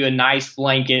 They give you a nice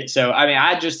blanket. So, I mean,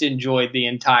 I just enjoyed the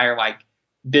entire like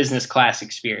business class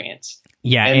experience.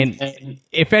 Yeah, and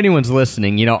if anyone's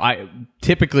listening, you know, I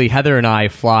typically Heather and I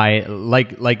fly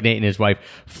like Nate and his wife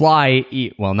fly.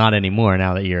 Well, not anymore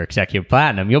now that you're executive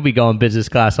platinum. You'll be going business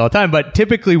class all the time, but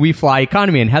typically we fly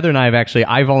economy. And Heather and I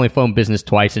I've only flown business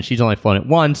twice, and she's only flown it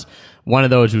once. One of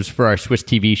those was for our Swiss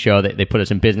TV show that they put us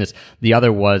in business. The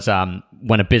other was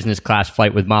when a business class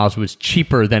flight with miles was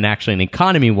cheaper than actually an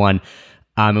economy one.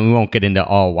 And we won't get into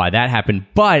why that happened.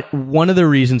 But one of the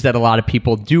reasons that a lot of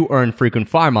people do earn frequent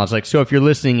flyer miles, like, so if you're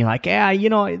listening, you're like, yeah, you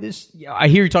know, I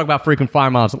hear you talk about frequent flyer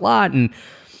miles a lot, and,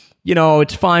 you know,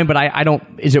 it's fine, but I don't,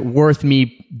 is it worth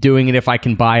me doing it if I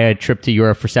can buy a trip to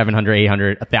Europe for $700,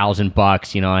 $800,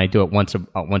 $1,000, you know, and I do it once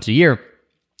a year?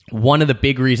 One of the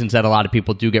big reasons that a lot of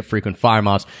people do get frequent flyer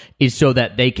miles is so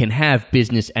that they can have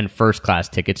business and first class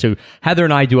tickets. So Heather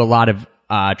and I do a lot of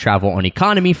travel on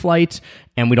economy flights,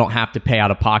 and we don't have to pay out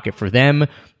of pocket for them.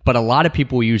 But a lot of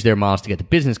people use their miles to get the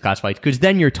business class flights, because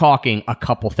then you're talking a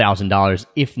couple $1,000s,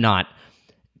 if not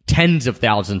tens of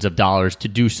thousands of dollars, to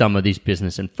do some of these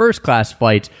business and first class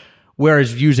flights.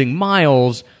 Whereas using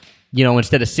miles, you know,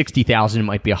 instead of 60,000, it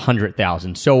might be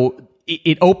 100,000. So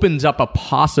it opens up a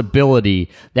possibility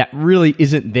that really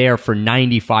isn't there for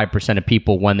 95% of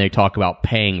people when they talk about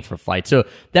paying for flights. So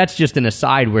that's just an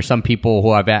aside where some people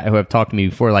who have talked to me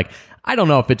before, like, I don't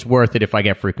know if it's worth it if I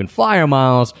get frequent flyer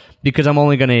miles because I'm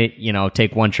only going to, you know,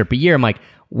 take one trip a year. I'm like,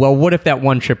 well, what if that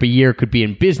one trip a year could be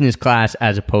in business class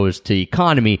as opposed to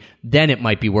economy? Then it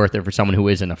might be worth it for someone who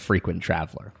isn't a frequent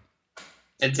traveler.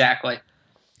 Exactly.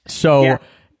 So yeah.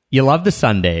 You love the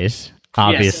Sundays,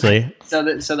 obviously.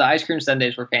 Yes. So the ice cream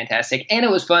sundaes were fantastic, and it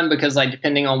was fun because, like,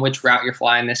 depending on which route you're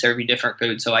flying, they serve you different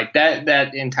food. So like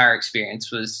that entire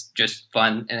experience was just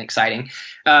fun and exciting.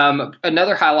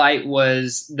 Another highlight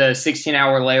was the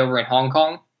 16-hour layover in Hong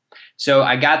Kong. So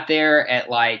I got there at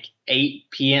like 8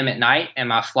 p.m. at night, and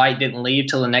my flight didn't leave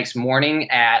till the next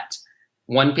morning at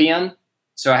 1 p.m.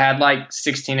 So I had like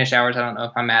 16-ish hours. I don't know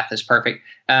if my math is perfect,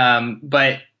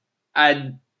 but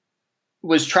I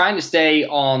was trying to stay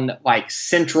on like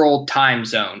central time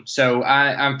zone. So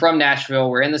I'm from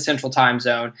Nashville. We're in the central time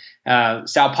zone.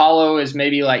 Sao Paulo is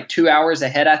maybe like 2 hours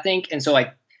ahead, I think. And so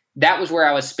like that was where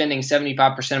I was spending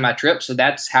 75% of my trip. So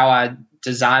that's how I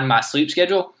designed my sleep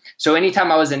schedule. So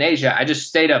anytime I was in Asia, I just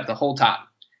stayed up the whole time.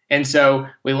 And so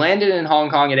we landed in Hong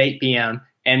Kong at 8 p.m.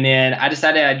 And then I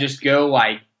decided I'd just go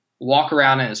like walk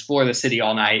around and explore the city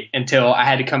all night until I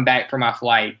had to come back for my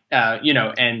flight,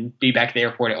 and be back at the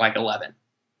airport at like 11.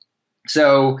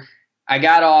 So I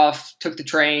got off, took the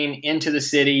train into the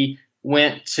city,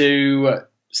 went to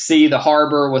see the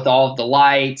harbor with all of the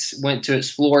lights, went to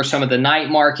explore some of the night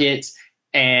markets,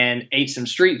 and ate some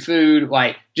street food.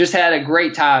 Like, just had a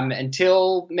great time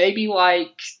until maybe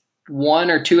like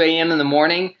 1 or 2 a.m. in the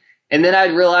morning. And then I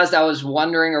realized I was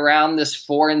wandering around this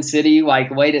foreign city like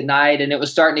late at night, and it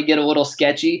was starting to get a little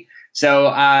sketchy. So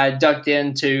I ducked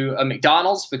into a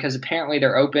McDonald's because apparently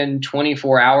they're open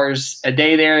 24 hours a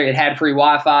day there. It had free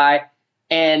Wi-Fi.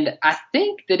 And I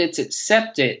think that it's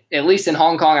accepted, at least in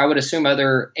Hong Kong, I would assume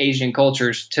other Asian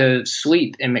cultures, to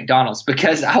sleep in McDonald's,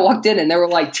 because I walked in and there were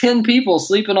like 10 people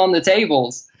sleeping on the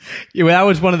tables. Yeah, well, that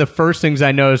was one of the first things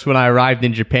I noticed when I arrived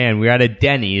in Japan. We were at a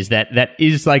Denny's that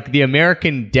is like the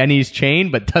American Denny's chain,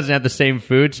 but doesn't have the same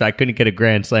food, so I couldn't get a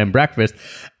Grand Slam breakfast.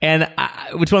 And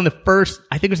it was one of the first,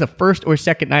 I think it was the first or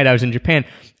second night I was in Japan,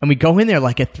 and we go in there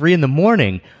like at 3 a.m,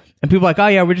 and people are like, oh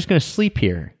yeah, we're just going to sleep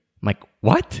here. I'm like,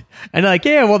 what? And they're like,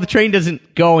 yeah, well, the train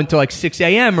doesn't go until like 6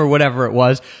 a.m. or whatever it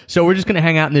was. So we're just going to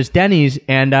hang out in this Denny's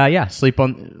and, sleep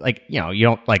on, like, you know, you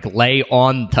don't like lay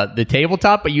on the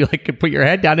tabletop, but you like could put your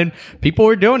head down, and people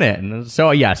were doing it. And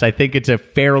so, yes, I think it's a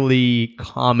fairly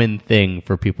common thing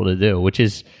for people to do, which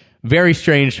is very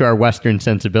strange to our Western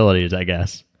sensibilities, I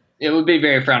guess. It would be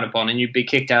very frowned upon, and you'd be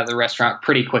kicked out of the restaurant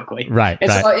pretty quickly. Right.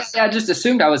 And so I just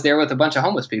assumed I was there with a bunch of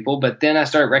homeless people, but then I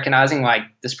started recognizing, like,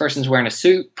 this person's wearing a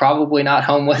suit, probably not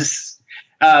homeless.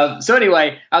 So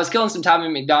anyway, I was killing some time at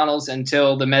McDonald's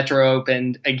until the metro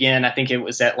opened again. I think it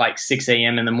was at like 6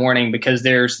 a.m. in the morning, because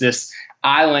there's this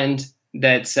island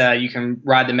that you can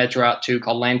ride the metro out to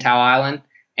called Lantau Island.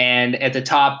 And at the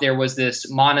top, there was this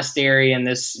monastery and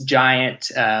this giant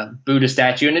Buddha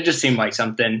statue, and it just seemed like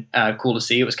something cool to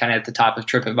see. It was kind of at the top of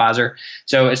TripAdvisor.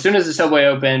 So as soon as the subway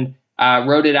opened, I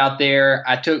rode it out there.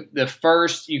 I took the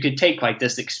first, you could take like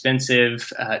this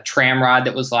expensive tram ride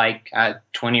that was like $20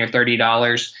 or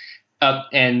 $30 up,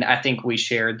 and I think we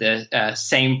shared the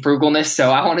same frugalness. So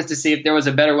I wanted to see if there was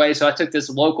a better way. So I took this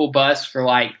local bus for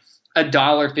like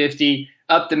 $1.50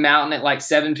 up the mountain at like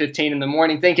 7:15 in the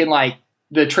morning, thinking like,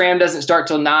 the tram doesn't start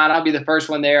till 9. I'll be the first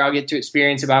one there. I'll get to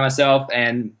experience it by myself.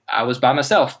 And I was by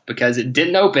myself because it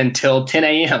didn't open till 10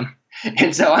 a.m.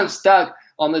 And so I'm stuck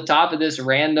on the top of this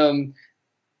random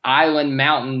island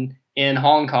mountain in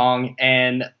Hong Kong.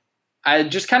 And I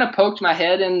just kind of poked my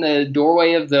head in the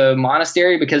doorway of the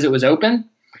monastery because it was open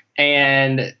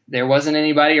and there wasn't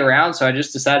anybody around. So I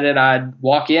just decided I'd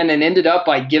walk in, and ended up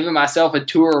like giving myself a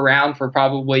tour around for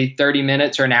probably 30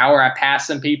 minutes or an hour. I passed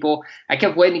some people. I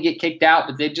kept waiting to get kicked out,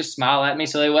 but they'd just smile at me.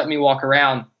 So they let me walk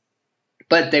around,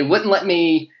 but they wouldn't let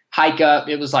me hike up.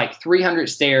 It was like 300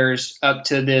 stairs up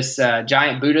to this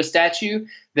giant Buddha statue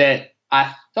that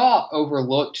I thought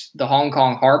overlooked the Hong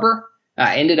Kong harbor.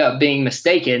 I ended up being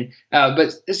mistaken.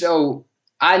 But so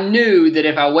I knew that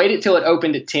if I waited till it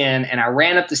opened at 10 and I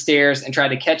ran up the stairs and tried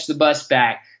to catch the bus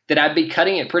back, that I'd be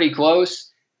cutting it pretty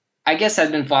close. I guess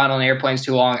I'd been flying on airplanes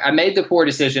too long. I made the poor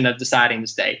decision of deciding to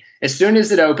stay. As soon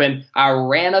as it opened, I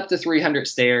ran up the 300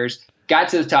 stairs, got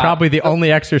to the top. Probably the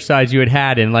only exercise you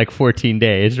had in like 14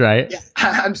 days, right? Yeah,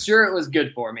 I'm sure it was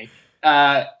good for me.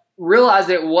 Realized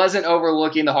that it wasn't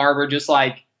overlooking the harbor, just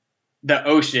like the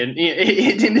ocean.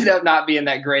 It ended up not being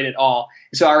that great at all.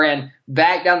 So I ran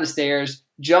back down the stairs,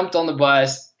 jumped on the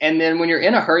bus, and then when you're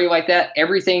in a hurry like that,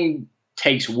 everything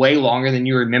takes way longer than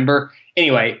you remember.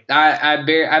 Anyway, I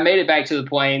made it back to the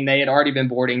plane. They had already been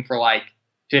boarding for like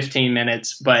 15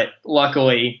 minutes, but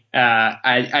luckily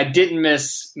I didn't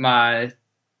miss my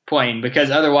plane, because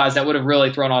otherwise that would have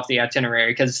really thrown off the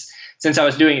itinerary, because since I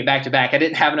was doing it back to back, I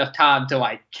didn't have enough time to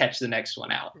like catch the next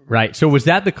one out. Right. So was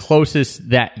that the closest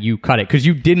that you cut it? Because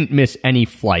you didn't miss any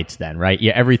flights then, right?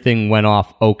 Yeah, everything went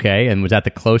off okay. And was that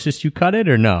the closest you cut it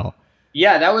or no?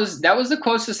 Yeah, that was the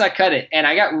closest I cut it. And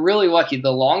I got really lucky. The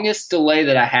longest delay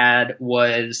that I had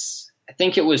was, I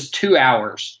think it was 2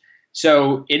 hours.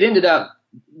 So it ended up,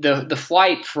 the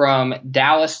flight from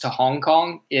Dallas to Hong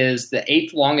Kong is the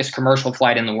 8th longest commercial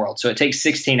flight in the world. So it takes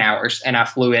 16 hours, and I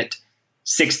flew it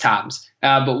 6 times.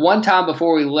 But one time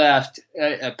before we left,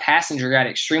 a passenger got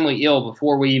extremely ill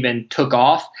before we even took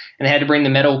off, and they had to bring the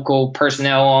medical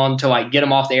personnel on to like get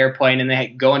them off the airplane, and they had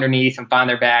to go underneath and find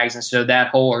their bags. And so that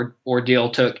whole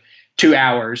ordeal took 2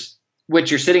 hours,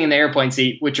 which you're sitting in the airplane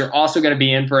seat, which you're also going to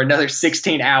be in for another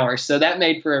 16 hours. So that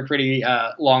made for a pretty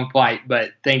long flight,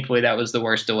 but thankfully that was the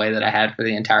worst delay that I had for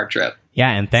the entire trip. Yeah,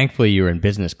 and thankfully you were in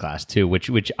business class too,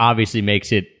 which obviously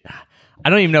makes it, I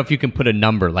don't even know if you can put a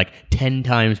number, like 10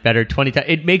 times better, 20 times.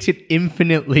 It makes it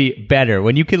infinitely better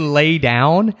when you can lay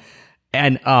down,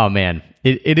 and oh man,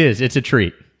 it's a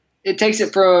treat. It takes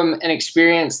it from an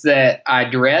experience that I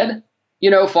dread,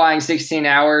 flying 16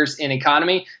 hours in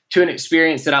economy, to an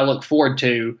experience that I look forward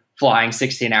to, flying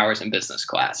 16 hours in business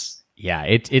class. Yeah,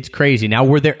 it's crazy. Now,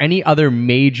 were there any other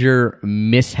major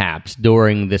mishaps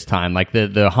during this time? Like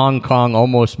the Hong Kong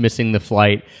almost missing the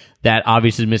flight, that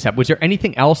obviously mishap. Was there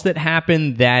anything else that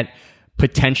happened that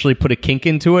potentially put a kink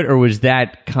into it, or was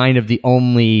that kind of the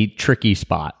only tricky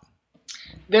spot?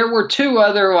 There were 2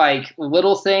 other like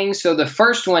little things. So the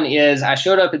first one is I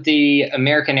showed up at the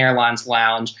American Airlines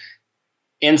lounge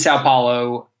in Sao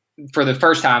Paulo for the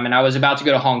first time, and I was about to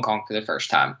go to Hong Kong for the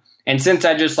first time. And since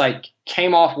I just like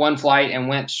came off one flight and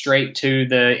went straight to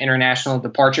the international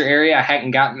departure area, I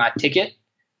hadn't gotten my ticket,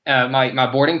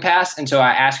 my boarding pass. And so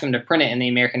I asked him to print it in the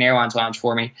American Airlines lounge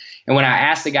for me. And when I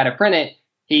asked the guy to print it,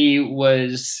 he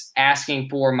was asking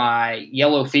for my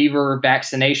yellow fever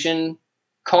vaccination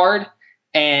card.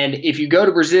 And if you go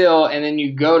to Brazil and then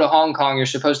you go to Hong Kong, you're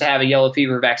supposed to have a yellow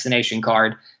fever vaccination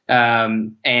card.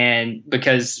 And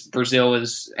because Brazil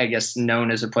is, I guess,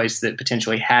 known as a place that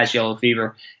potentially has yellow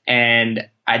fever. And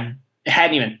I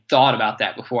hadn't even thought about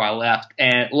that before I left.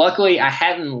 And luckily I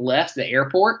hadn't left the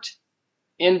airport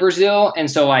in Brazil. And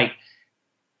so like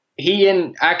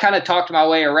I kind of talked my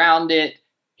way around it.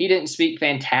 He didn't speak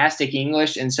fantastic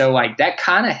English. And so like that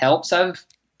kind of helps, I've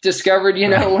discovered,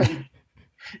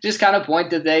 just kind of point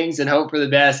to things and hope for the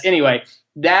best. Anyway,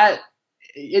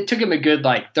 it took him a good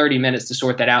like 30 minutes to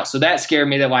sort that out. So that scared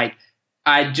me that like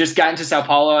I just got into Sao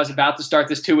Paulo. I was about to start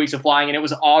this 2 weeks of flying and it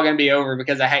was all going to be over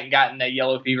because I hadn't gotten the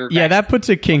yellow fever vaccine. Yeah, that puts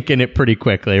a kink in it pretty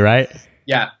quickly, right?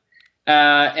 Yeah.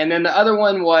 And then the other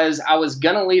one was I was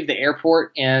going to leave the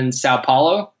airport in Sao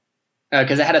Paulo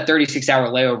because I had a 36-hour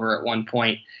layover at one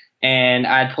point. And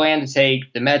I'd planned to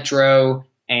take the metro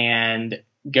and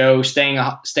go stay in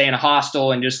a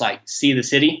hostel and just like see the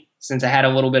city since I had a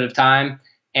little bit of time.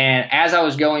 And as I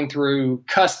was going through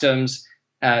customs,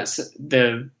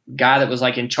 the guy that was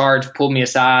like in charge pulled me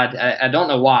aside. I don't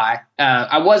know why.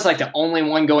 I was like the only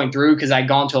one going through because I'd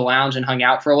gone to a lounge and hung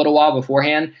out for a little while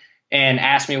beforehand, and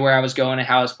asked me where I was going and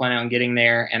how I was planning on getting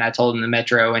there. And I told him the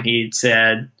metro, and he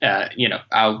said,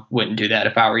 I wouldn't do that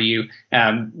if I were you.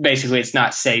 Basically, it's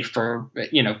not safe for,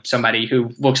 somebody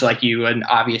who looks like you, an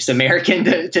obvious American,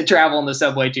 to travel on the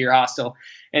subway to your hostel.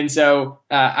 And so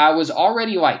I was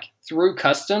already like through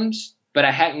customs,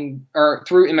 or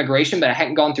through immigration, but I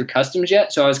hadn't gone through customs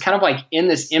yet. So I was kind of like in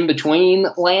this in-between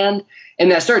land.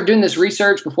 And I started doing this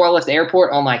research before I left the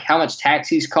airport on like how much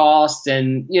taxis cost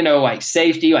and, like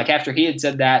safety, like after he had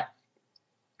said that,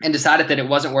 and decided that it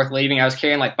wasn't worth leaving. I was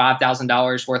carrying like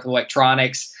 $5,000 worth of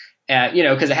electronics,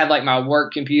 because I had like my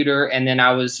work computer, and then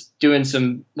I was doing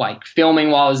some like filming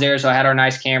while I was there. So I had our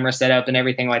nice camera set up and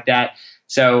everything like that.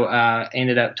 So I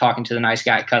ended up talking to the nice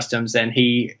guy at customs, and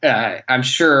he, I'm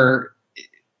sure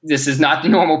this is not the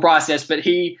normal process, but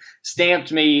he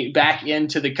stamped me back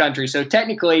into the country. So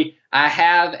technically I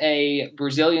have a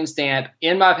Brazilian stamp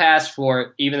in my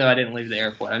passport, even though I didn't leave the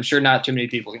airport. I'm sure not too many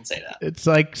people can say that. It's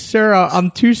like, sir,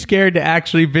 I'm too scared to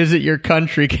actually visit your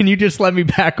country. Can you just let me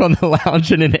back on the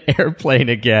lounge in an airplane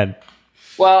again?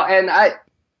 Well, and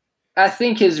I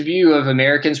think his view of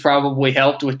Americans probably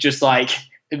helped with just like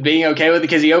being okay with it,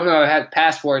 because he opened my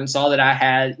passport and saw that I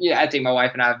had, I think my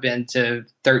wife and I have been to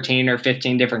 13 or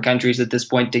 15 different countries at this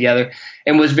point together,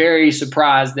 and was very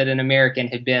surprised that an American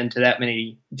had been to that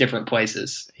many different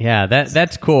places. Yeah,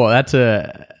 that's cool. That's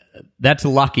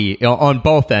lucky on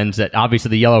both ends, that obviously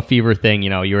the yellow fever thing,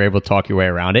 you were able to talk your way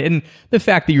around it. And the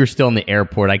fact that you were still in the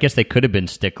airport, I guess they could have been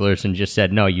sticklers and just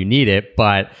said, no, you need it.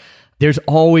 But there's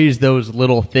always those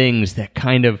little things that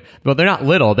kind of, well, they're not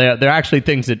little. They're actually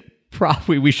things that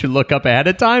probably we should look up ahead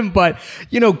of time, but,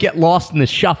 get lost in the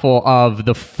shuffle of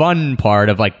the fun part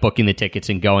of like booking the tickets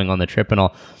and going on the trip and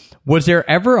all. Was there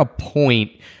ever a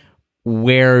point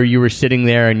where you were sitting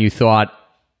there and you thought,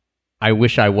 I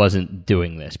wish I wasn't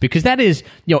doing this? Because that is,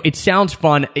 it sounds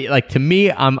fun. Like, to me,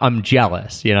 I'm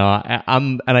jealous,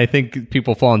 and I think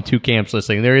people fall in two camps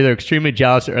listening. They're either extremely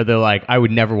jealous or they're like, I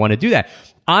would never want to do that.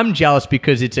 I'm jealous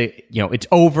because it's it's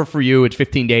over for you. It's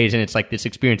 15 days and it's like this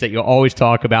experience that you'll always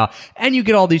talk about, and you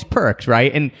get all these perks,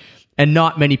 right? And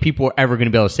not many people are ever going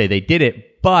to be able to say they did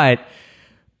it, but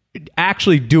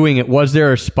actually doing it, was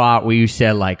there a spot where you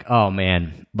said like, oh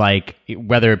man, like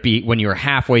whether it be when you were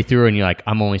halfway through and you're like,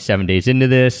 I'm only 7 days into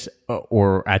this,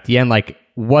 or at the end, like,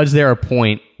 was there a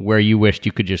point where you wished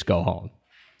you could just go home?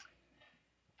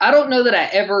 I don't know that I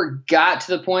ever got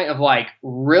to the point of like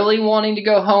really wanting to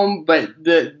go home, but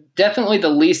definitely the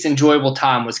least enjoyable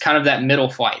time was kind of that middle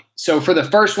flight. So for the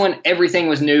first one, everything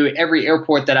was new. Every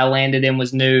airport that I landed in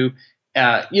was new.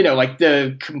 Like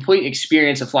the complete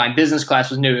experience of flying business class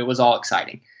was new. It was all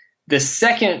exciting. The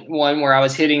second one, where I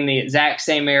was hitting the exact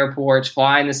same airports,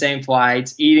 flying the same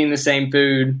flights, eating the same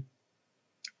food,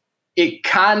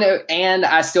 and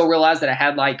I still realized that I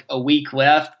had like a week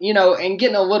left, and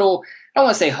getting a little, I don't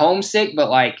want to say homesick, but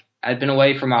like I'd been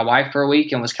away from my wife for a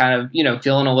week and was kind of,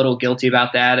 feeling a little guilty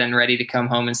about that and ready to come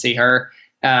home and see her.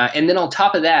 And then on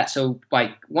top of that, so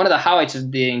like one of the highlights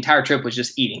of the entire trip was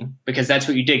just eating, because that's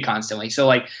what you did constantly. So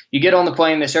like you get on the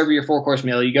plane, they serve you your 4-course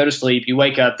meal, you go to sleep, you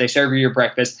wake up, they serve you your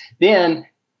breakfast. Then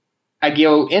I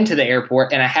go into the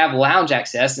airport and I have lounge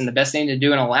access, and the best thing to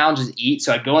do in a lounge is eat.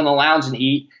 So I go in the lounge and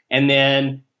eat, and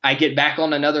then I get back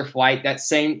on another flight. I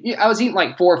was eating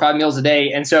like 4 or 5 meals a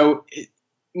day. And so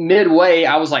midway,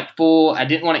 I was like full. I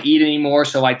didn't want to eat anymore.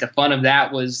 So like the fun of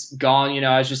that was gone.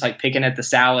 I was just like picking at the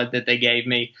salad that they gave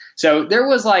me. So there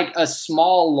was like a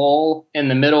small lull in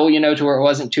the middle, to where it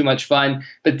wasn't too much fun.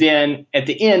 But then at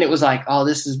the end, it was like, oh,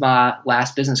 this is my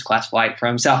last business class flight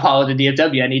from Sao Paulo to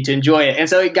DFW. I need to enjoy it. And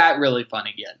so it got really fun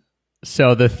again.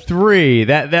 So the 3,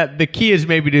 that the key is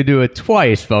maybe to do it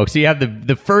twice, folks. So you have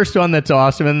the first one that's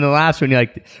awesome, and the last one or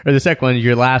the second one is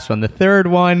your last one. The third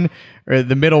one or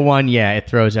the middle one, it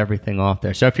throws everything off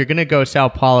there. So if you're going to go Sao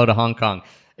Paulo to Hong Kong,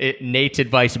 Nate's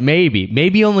advice,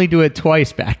 maybe only do it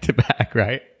twice back to back,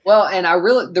 right? Well, and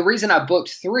the reason I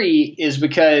booked 3 is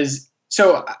because,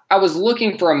 so I was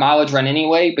looking for a mileage run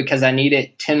anyway, because I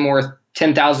needed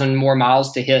 10,000 more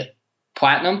miles to hit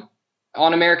platinum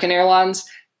on American Airlines.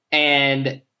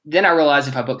 And then I realized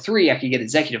if I booked 3, I could get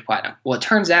executive platinum. Well, it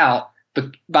turns out, but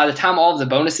by the time all of the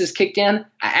bonuses kicked in,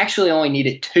 I actually only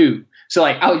needed 2. So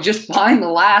like I was just flying the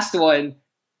last one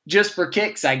just for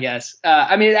kicks, I guess.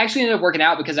 It actually ended up working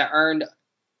out because I earned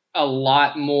a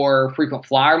lot more frequent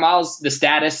flyer miles. The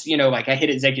status, like I hit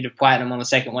executive platinum on the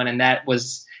second one, and that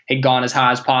had gone as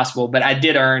high as possible. But I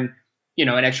did earn,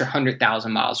 an extra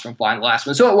 100,000 miles from flying the last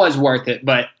one. So it was worth it,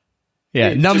 but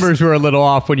yeah, numbers were a little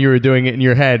off when you were doing it in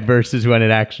your head versus when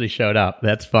it actually showed up.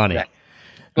 That's funny. Yeah.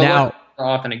 But now,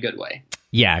 off in a good way.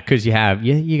 Yeah, because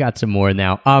you got some more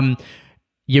now.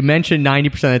 You mentioned 90%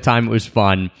 of the time it was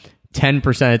fun. 10%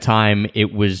 of the time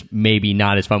it was maybe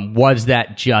not as fun. Was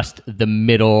that just the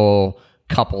middle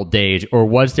couple days, or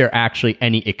was there actually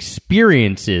any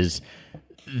experiences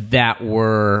that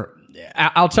were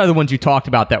outside of the ones you talked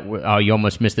about that you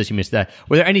almost missed this, you missed that?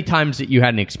 Were there any times that you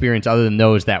had an experience other than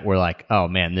those that were like, oh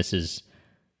man, this is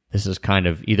kind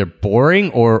of either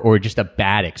boring or just a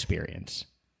bad experience?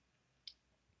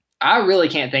 I really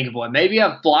can't think of one. Maybe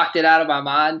I've blocked it out of my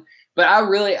mind, but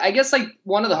I guess like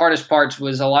one of the hardest parts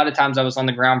was a lot of times I was on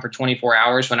the ground for 24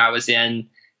 hours when I was in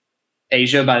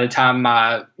Asia by the time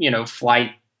my,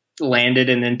 flight landed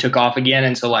and then took off again.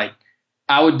 And so like,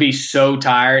 I would be so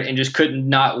tired and just could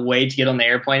not wait to get on the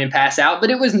airplane and pass out. But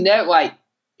it was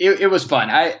it was fun.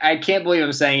 I can't believe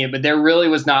I'm saying it, but there really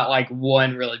was not like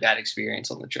one really bad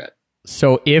experience on the trip.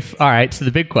 So so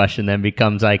the big question then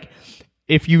becomes like,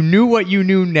 if you knew what you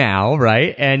knew now,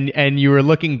 right, and you were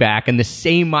looking back and the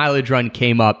same mileage run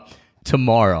came up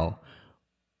tomorrow,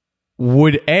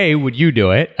 would you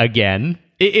do it again?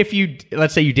 If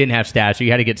let's say you didn't have stats, or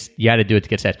you had to do it to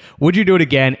get stats, would you do it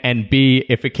again? And B,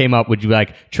 if it came up, would you be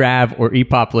like, Trav or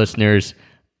EPOP listeners,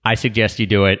 I suggest you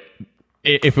do it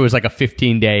if it was like a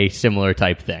 15-day similar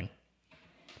type thing?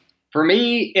 For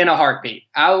me, in a heartbeat.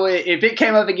 If it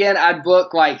came up again, I'd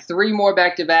book like 3 more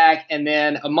back-to-back, and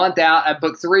then a month out, I'd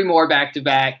book 3 more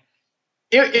back-to-back.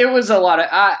 It was a lot of,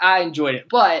 I enjoyed it.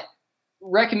 But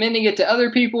recommending it to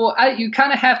other people, you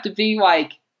kind of have to be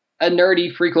like a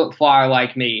nerdy frequent flyer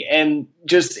like me and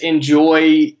just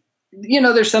enjoy,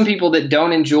 there's some people that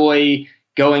don't enjoy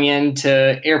going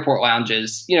into airport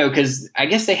lounges, because I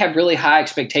guess they have really high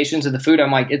expectations of the food.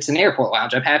 I'm like, it's an airport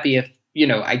lounge. I'm happy if,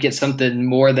 I get something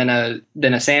more than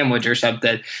a sandwich or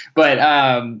something. But,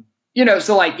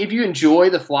 so like if you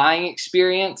enjoy the flying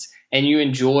experience and you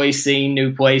enjoy seeing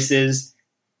new places,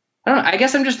 I don't know, I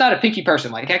guess I'm just not a picky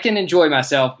person. Like I can enjoy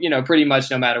myself, pretty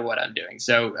much no matter what I'm doing.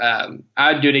 So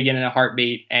I'd do it again in a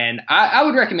heartbeat, and I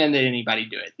would recommend that anybody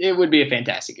do it. It would be a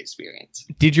fantastic experience.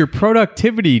 Did your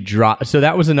productivity drop? So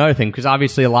that was another thing, because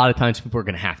obviously a lot of times people are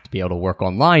going to have to be able to work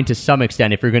online to some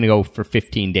extent if you're going to go for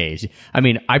 15 days. I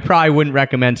mean, I probably wouldn't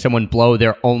recommend someone blow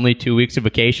their only 2 weeks of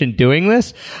vacation doing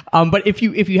this. But if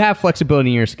you have flexibility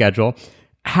in your schedule,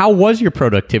 how was your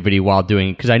productivity while doing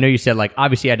it? Because I know you said, like,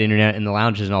 obviously you had internet in the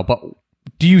lounges and all, but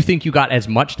do you think you got as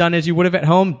much done as you would have at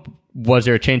home? Was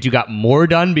there a chance you got more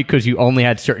done because you only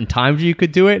had certain times you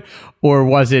could do it? Or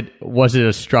was it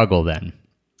a struggle then?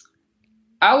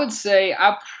 I would say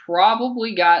I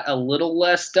probably got a little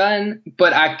less done,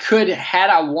 but I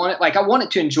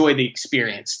wanted to enjoy the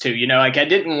experience too. Like I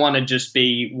didn't want to just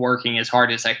be working as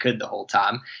hard as I could the whole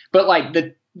time. But like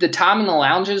the time in the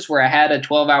lounges where I had a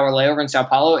 12-hour layover in Sao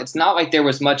Paulo, it's not like there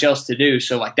was much else to do.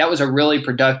 So like that was a really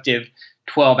productive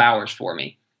 12 hours for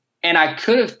me. And I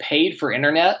could have paid for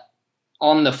internet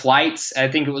on the flights. I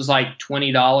think it was like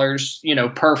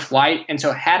 $20, per flight. And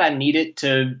so had I needed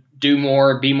to do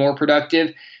more, be more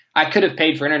productive, I could have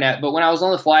paid for internet. But when I was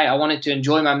on the flight, I wanted to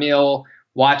enjoy my meal,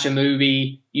 watch a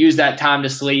movie, use that time to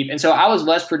sleep. And so I was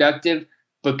less productive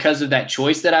because of that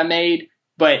choice that I made.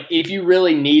 But if you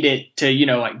really need it to,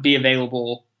 like be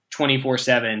available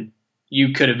 24/7,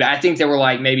 you could have. I think there were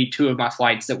like maybe 2 of my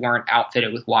flights that weren't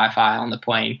outfitted with Wi-Fi on the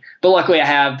plane. But luckily I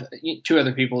have 2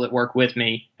 other people that work with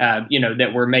me,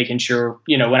 that were making sure,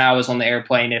 when I was on the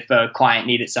airplane, if a client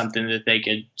needed something that they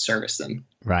could service them.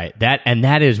 Right.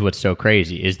 That is what's so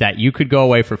crazy is that you could go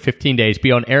away for 15 days,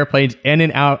 be on airplanes and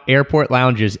in airport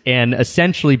lounges and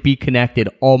essentially be connected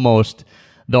almost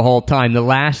the whole time. The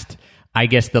last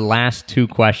 2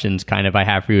 questions kind of I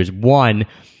have for you is, one,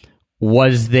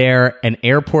 was there an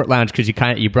airport lounge? Because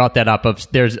you brought that up.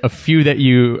 There's a few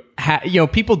that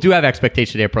people do have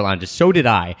expectations of airport lounges. So did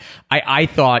I. I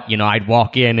thought, I'd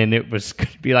walk in and it was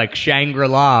going to be like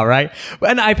Shangri-La, right?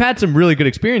 And I've had some really good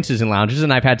experiences in lounges,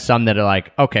 and I've had some that are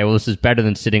like, okay, well, this is better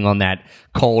than sitting on that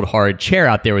cold, hard chair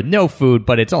out there with no food,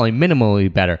 but it's only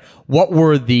minimally better. What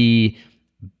were the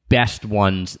best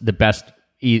ones, the best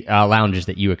lounges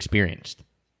that you experienced?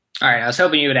 All right, I was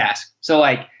hoping you would ask. So,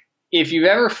 like, if you've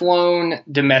ever flown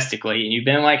domestically and you've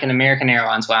been like an American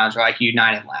Airlines lounge or like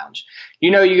United lounge,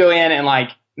 you go in and like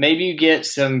maybe you get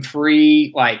some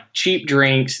free like cheap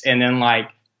drinks and then like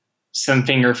some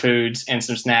finger foods and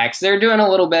some snacks. They're doing a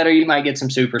little better. You might get some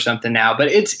soup or something now, but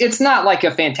it's not like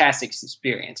a fantastic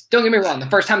experience. Don't get me wrong. The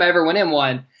first time I ever went in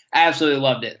one, I absolutely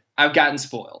loved it. I've gotten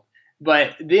spoiled.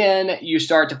 But then you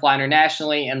start to fly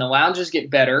internationally and the lounges get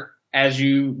better as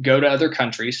you go to other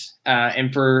countries.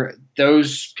 And for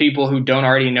those people who don't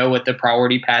already know what the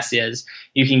Priority Pass is,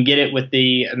 you can get it with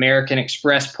the American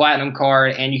Express Platinum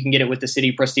card, and you can get it with the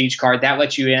City Prestige card. That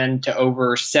lets you in to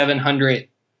over 700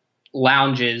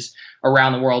 lounges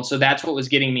around the world. So that's what was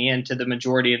getting me into the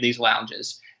majority of these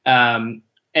lounges.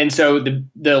 And so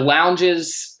the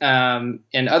lounges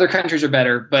in other countries are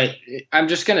better, but I'm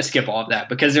just going to skip all of that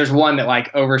because there's one that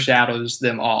like overshadows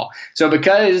them all. So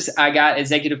because I got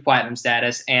executive platinum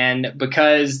status, and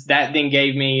because that then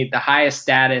gave me the highest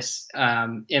status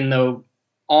on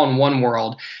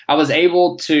oneworld, I was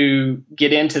able to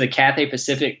get into the Cathay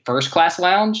Pacific first class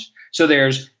lounge. So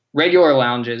there's regular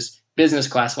lounges, business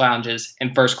class lounges,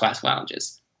 and first class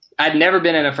lounges. I'd never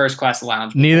been in a first class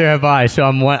lounge before. Neither have I. So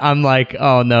I'm like,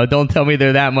 oh no, don't tell me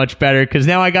they're that much better, because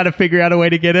now I got to figure out a way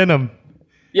to get in them.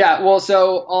 Yeah, well,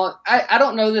 so I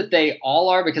don't know that they all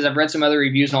are, because I've read some other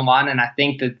reviews online, and I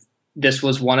think that this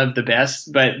was one of the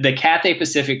best. But the Cathay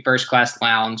Pacific first class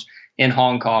lounge in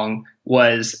Hong Kong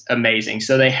was amazing.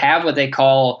 So they have what they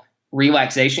call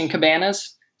relaxation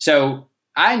cabanas. So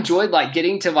I enjoyed like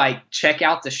getting to like check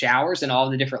out the showers in all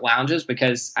the different lounges,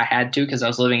 because I had to, because I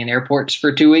was living in airports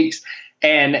for 2 weeks.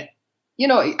 And,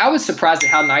 I was surprised at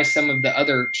how nice some of the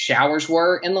other showers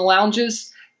were in the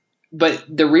lounges. But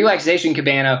the relaxation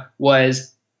cabana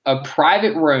was a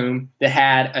private room that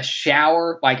had a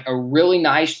shower, like a really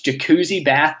nice jacuzzi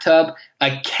bathtub,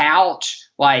 a couch,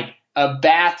 like a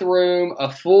bathroom,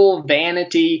 a full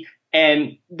vanity.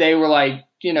 And they were like,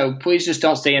 please just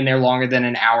don't stay in there longer than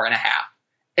an hour and a half.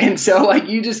 And so, like,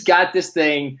 you just got this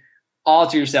thing all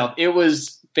to yourself. It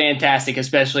was fantastic,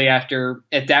 especially after,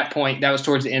 at that point, that was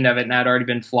towards the end of it, and I'd already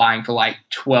been flying for like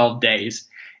 12 days.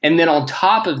 And then on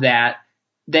top of that,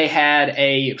 they had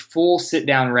a full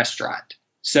sit-down restaurant.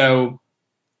 So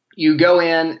you go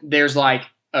in, there's like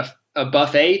a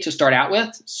buffet to start out with.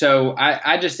 So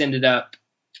I just ended up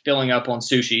filling up on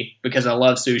sushi because I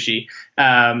love sushi.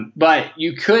 But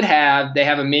they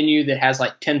have a menu that has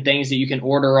like 10 things that you can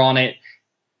order on it,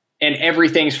 and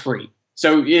everything's free.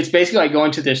 So it's basically like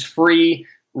going to this free,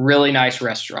 really nice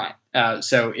restaurant.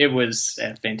 So it was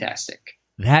fantastic.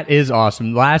 That is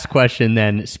awesome. Last question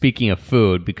then, speaking of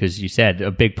food, because you said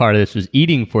a big part of this was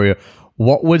eating for you.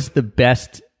 What was the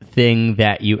best thing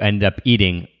that you ended up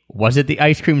eating? Was it the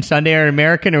ice cream sundae or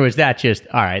American, or was that just,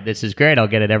 all right, this is great, I'll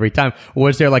get it every time? Or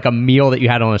was there like a meal that you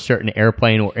had on a certain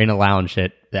airplane or in a lounge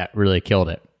that really killed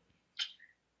it?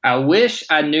 I wish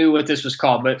I knew what this was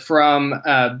called, but from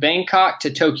Bangkok to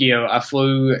Tokyo, I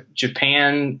flew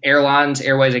Japan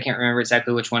Airways. I can't remember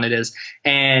exactly which one it is.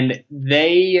 And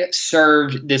they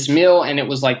served this meal, and it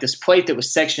was like this plate that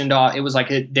was sectioned off. It was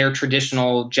like their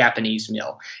traditional Japanese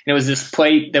meal. And it was this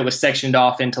plate that was sectioned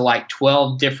off into like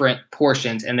 12 different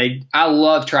portions. And I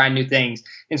love trying new things.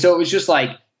 And so it was just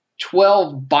like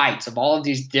 12 bites of all of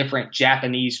these different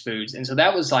Japanese foods. And so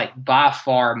that was like by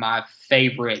far my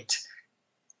favorite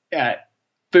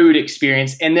food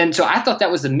experience. And then, so I thought that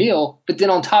was a meal, but then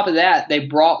on top of that, they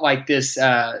brought like this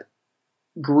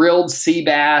grilled sea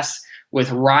bass with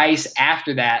rice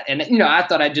after that. And, I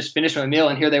thought I'd just finished my meal,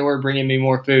 and here they were bringing me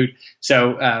more food.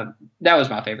 So that was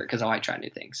my favorite, because I like trying new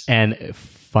things. And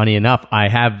funny enough, I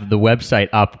have the website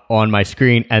up on my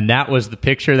screen, and that was the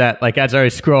picture that, like, as I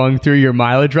was scrolling through your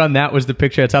mileage run, that was the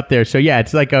picture that's up there. So yeah,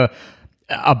 it's like a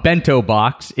bento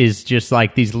box is just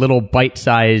like these little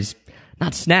bite-sized,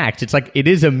 not snacks. It's like, it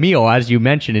is a meal, as you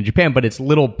mentioned, in Japan, but it's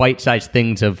little bite-sized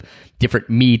things of different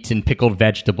meats and pickled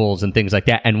vegetables and things like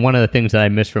that. And one of the things that I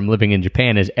miss from living in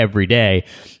Japan is every day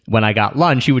when I got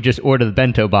lunch, you would just order the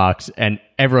bento box and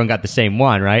everyone got the same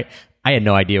one, right? I had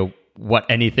no idea what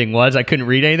anything was. I couldn't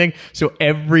read anything. So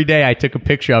every day I took a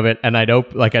picture of it and I'd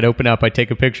open up, I'd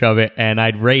take a picture of it and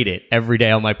I'd rate it every day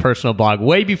on my personal blog,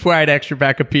 way before I had extra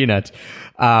pack of peanuts,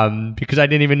 because I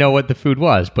didn't even know what the food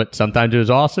was. But sometimes it was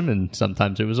awesome and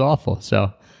sometimes it was awful.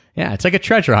 So yeah, it's like a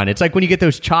treasure hunt. It's like when you get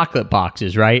those chocolate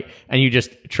boxes, right? And you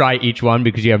just try each one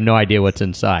because you have no idea what's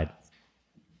inside.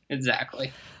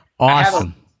 Exactly.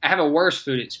 Awesome. I have a worse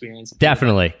food experience.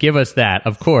 Definitely. Give us that,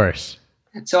 of course.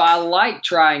 So I like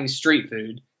trying street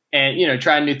food and,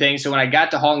 trying new things. So when I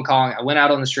got to Hong Kong, I went out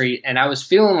on the street and I was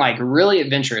feeling like really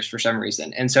adventurous for some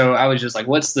reason. And so I was just like,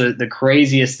 what's the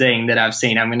craziest thing that I've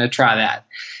seen? I'm going to try that.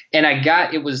 And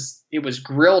it was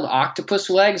grilled octopus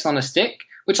legs on a stick,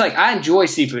 which like I enjoy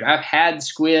seafood. I've had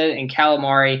squid and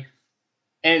calamari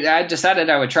and I decided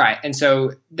I would try it. And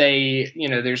so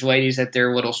there's ladies at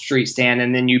their little street stand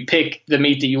and then you pick the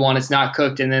meat that you want. It's not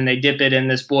cooked. And then they dip it in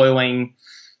this boiling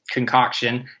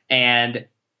concoction and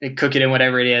they cook it in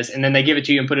whatever it is, and then they give it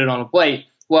to you and put it on a plate.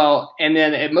 Well, and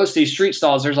then at most of these street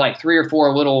stalls, there's like 3 or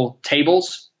 4 little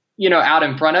tables, out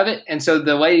in front of it. And so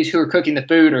the ladies who are cooking the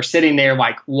food are sitting there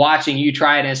like watching you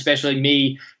try it, and especially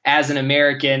me as an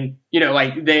American,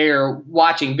 like they're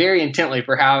watching very intently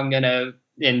for how I'm going to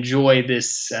enjoy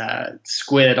this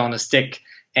squid on a stick.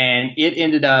 And it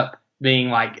ended up being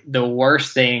like the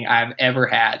worst thing I've ever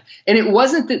had. And it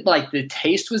wasn't that like the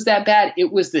taste was that bad.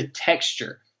 It was the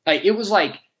texture. Like it was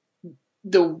like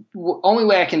the only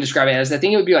way I can describe it is I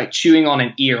think it would be like chewing on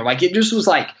an ear. Like it just was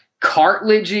like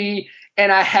cartilagey.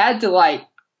 And I had to like,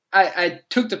 I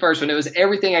took the first one. It was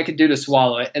everything I could do to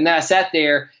swallow it. And then I sat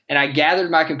there and I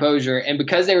gathered my composure. And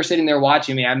because they were sitting there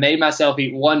watching me, I made myself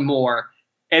eat one more.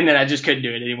 And then I just couldn't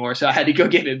do it anymore. So I had to go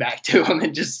give it back to them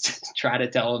and just try to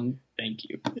tell them thank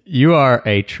you. You are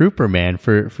a trooper, man,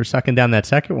 for sucking down that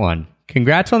second one.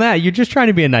 Congrats on that. You're just trying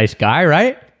to be a nice guy,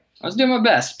 right? I was doing my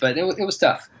best, but it was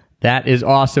tough. That is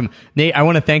awesome. Nate, I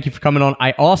want to thank you for coming on.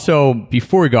 I also,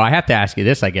 before we go, I have to ask you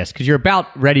this, I guess, because you're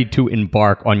about ready to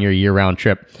embark on your year-round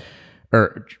trip,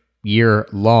 or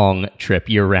year-long trip,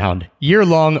 year-round,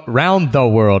 year-long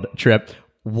round-the-world trip.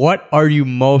 What are you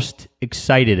most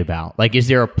excited about? Like, is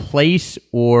there a place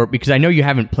because I know you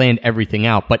haven't planned everything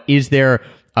out, but is there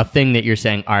a thing that you're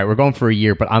saying, all right, we're going for a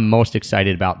year, but I'm most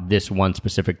excited about this one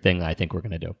specific thing that I think we're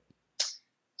going to do?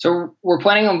 So we're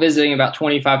planning on visiting about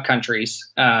 25 countries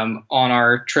on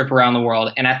our trip around the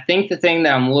world. And I think the thing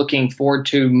that I'm looking forward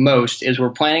to most is we're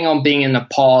planning on being in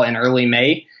Nepal in early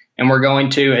May, and we're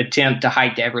going to attempt to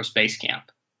hike to Everest Base Camp.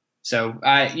 So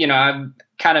I'm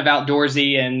kind of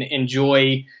outdoorsy and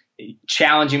enjoy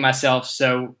challenging myself.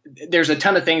 So there's a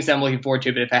ton of things that I'm looking forward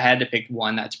to, but if I had to pick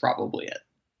one, that's probably it.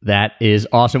 That is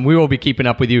awesome. We will be keeping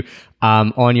up with you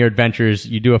on your adventures.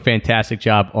 You do a fantastic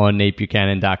job on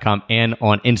NateBuchanan.com and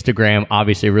on Instagram.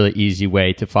 Obviously, a really easy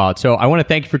way to follow it. So I want to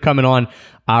thank you for coming on,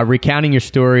 recounting your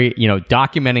story,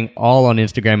 documenting all on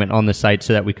Instagram and on the site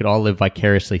so that we could all live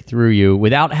vicariously through you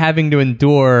without having to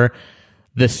endure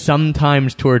the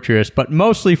sometimes torturous but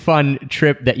mostly fun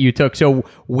trip that you took. So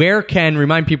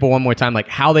remind people one more time, like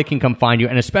how they can come find you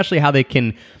and especially how they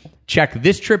can check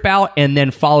this trip out and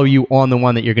then follow you on the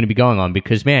one that you're going to be going on,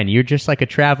 because man, you're just like a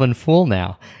traveling fool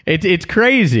now. It's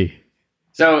crazy.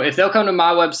 So if they'll come to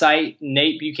my website,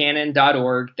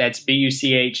 natebuchanan.org, that's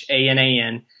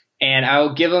BUCHANAN, and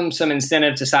I'll give them some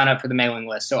incentive to sign up for the mailing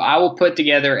list. So I will put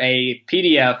together a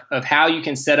PDF of how you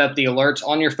can set up the alerts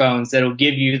on your phones that'll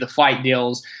give you the flight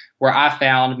deals where I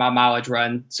found my mileage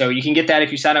run. So you can get that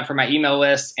if you sign up for my email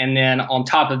list. And then on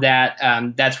top of that,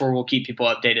 that's where we'll keep people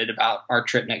updated about our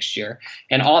trip next year.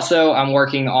 And also I'm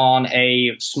working on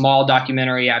a small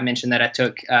documentary. I mentioned that I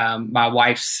took my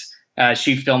wife's,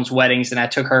 she films weddings, and I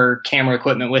took her camera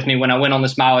equipment with me when I went on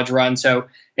this mileage run. So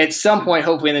at some point,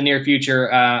 hopefully in the near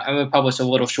future, I'm going to publish a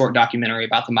little short documentary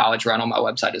about the mileage run on my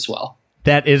website as well.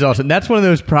 That is awesome. That's one of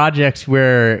those projects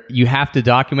where you have to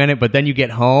document it, but then you get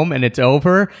home and it's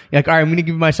over. You're like, all right, I'm going to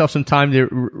give myself some time to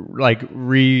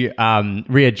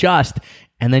readjust.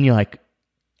 And then you're like,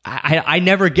 I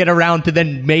never get around to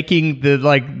then making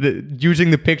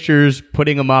using the pictures,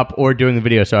 putting them up, or doing the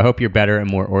video. So I hope you're better and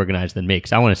more organized than me,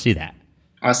 because I want to see that.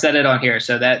 I'll set it on here,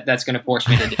 so that's going to force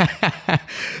me to do it.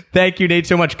 Thank you, Nate,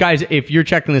 so much. Guys, if you're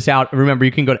checking this out, remember,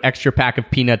 you can go to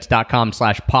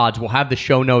extrapackofpeanuts.com/pods. We'll have the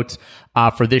show notes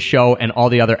for this show and all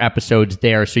the other episodes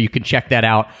there. So you can check that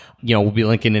out. We'll be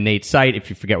linking to Nate's site. If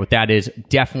you forget what that is,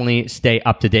 definitely stay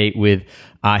up to date with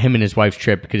him and his wife's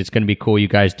trip, because it's going to be cool. You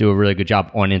guys do a really good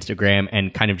job on Instagram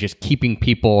and kind of just keeping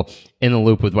people in the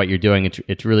loop with what you're doing.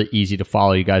 It's really easy to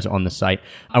follow you guys on the site.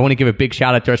 I want to give a big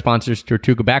shout out to our sponsors,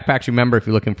 Tortuga Backpacks. Remember, if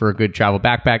you're looking for a good travel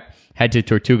backpack, head to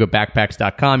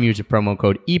tortugabackpacks.com, use the promo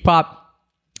code EPOP.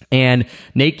 And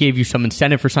Nate gave you some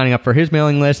incentive for signing up for his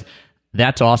mailing list.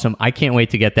 That's awesome. I can't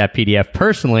wait to get that PDF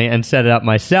personally and set it up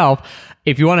myself.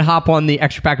 If you want to hop on the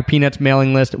Extra Pack of Peanuts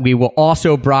mailing list, we will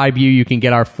also bribe you. You can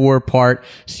get our 4-part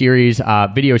series,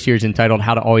 video series entitled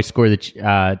How to Always Score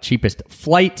the Cheapest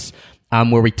Flights,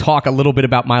 where we talk a little bit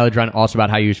about mileage run, also about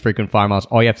how you use frequent flyer miles.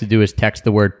 All you have to do is text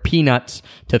the word peanuts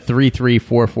to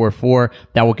 33444.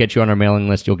 That will get you on our mailing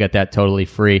list. You'll get that totally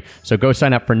free. So go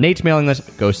sign up for Nate's mailing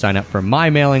list. Go sign up for my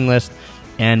mailing list.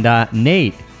 And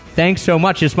Nate, thanks so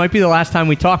much. This might be the last time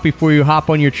we talk before you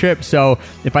hop on your trip. So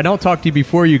if I don't talk to you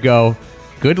before you go,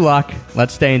 good luck.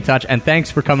 Let's stay in touch. And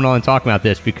thanks for coming on and talking about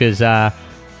this, because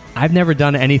I've never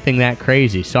done anything that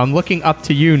crazy. So I'm looking up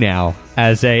to you now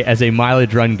as a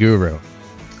mileage run guru.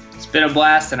 It's been a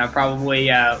blast, and I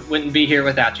probably wouldn't be here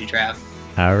without you, Trav.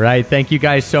 All right. Thank you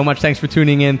guys so much. Thanks for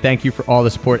tuning in. Thank you for all the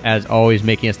support, as always,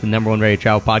 making us the #1 rated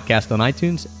travel podcast on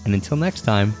iTunes. And until next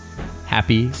time,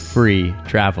 happy free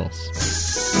travels.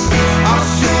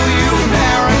 I'll show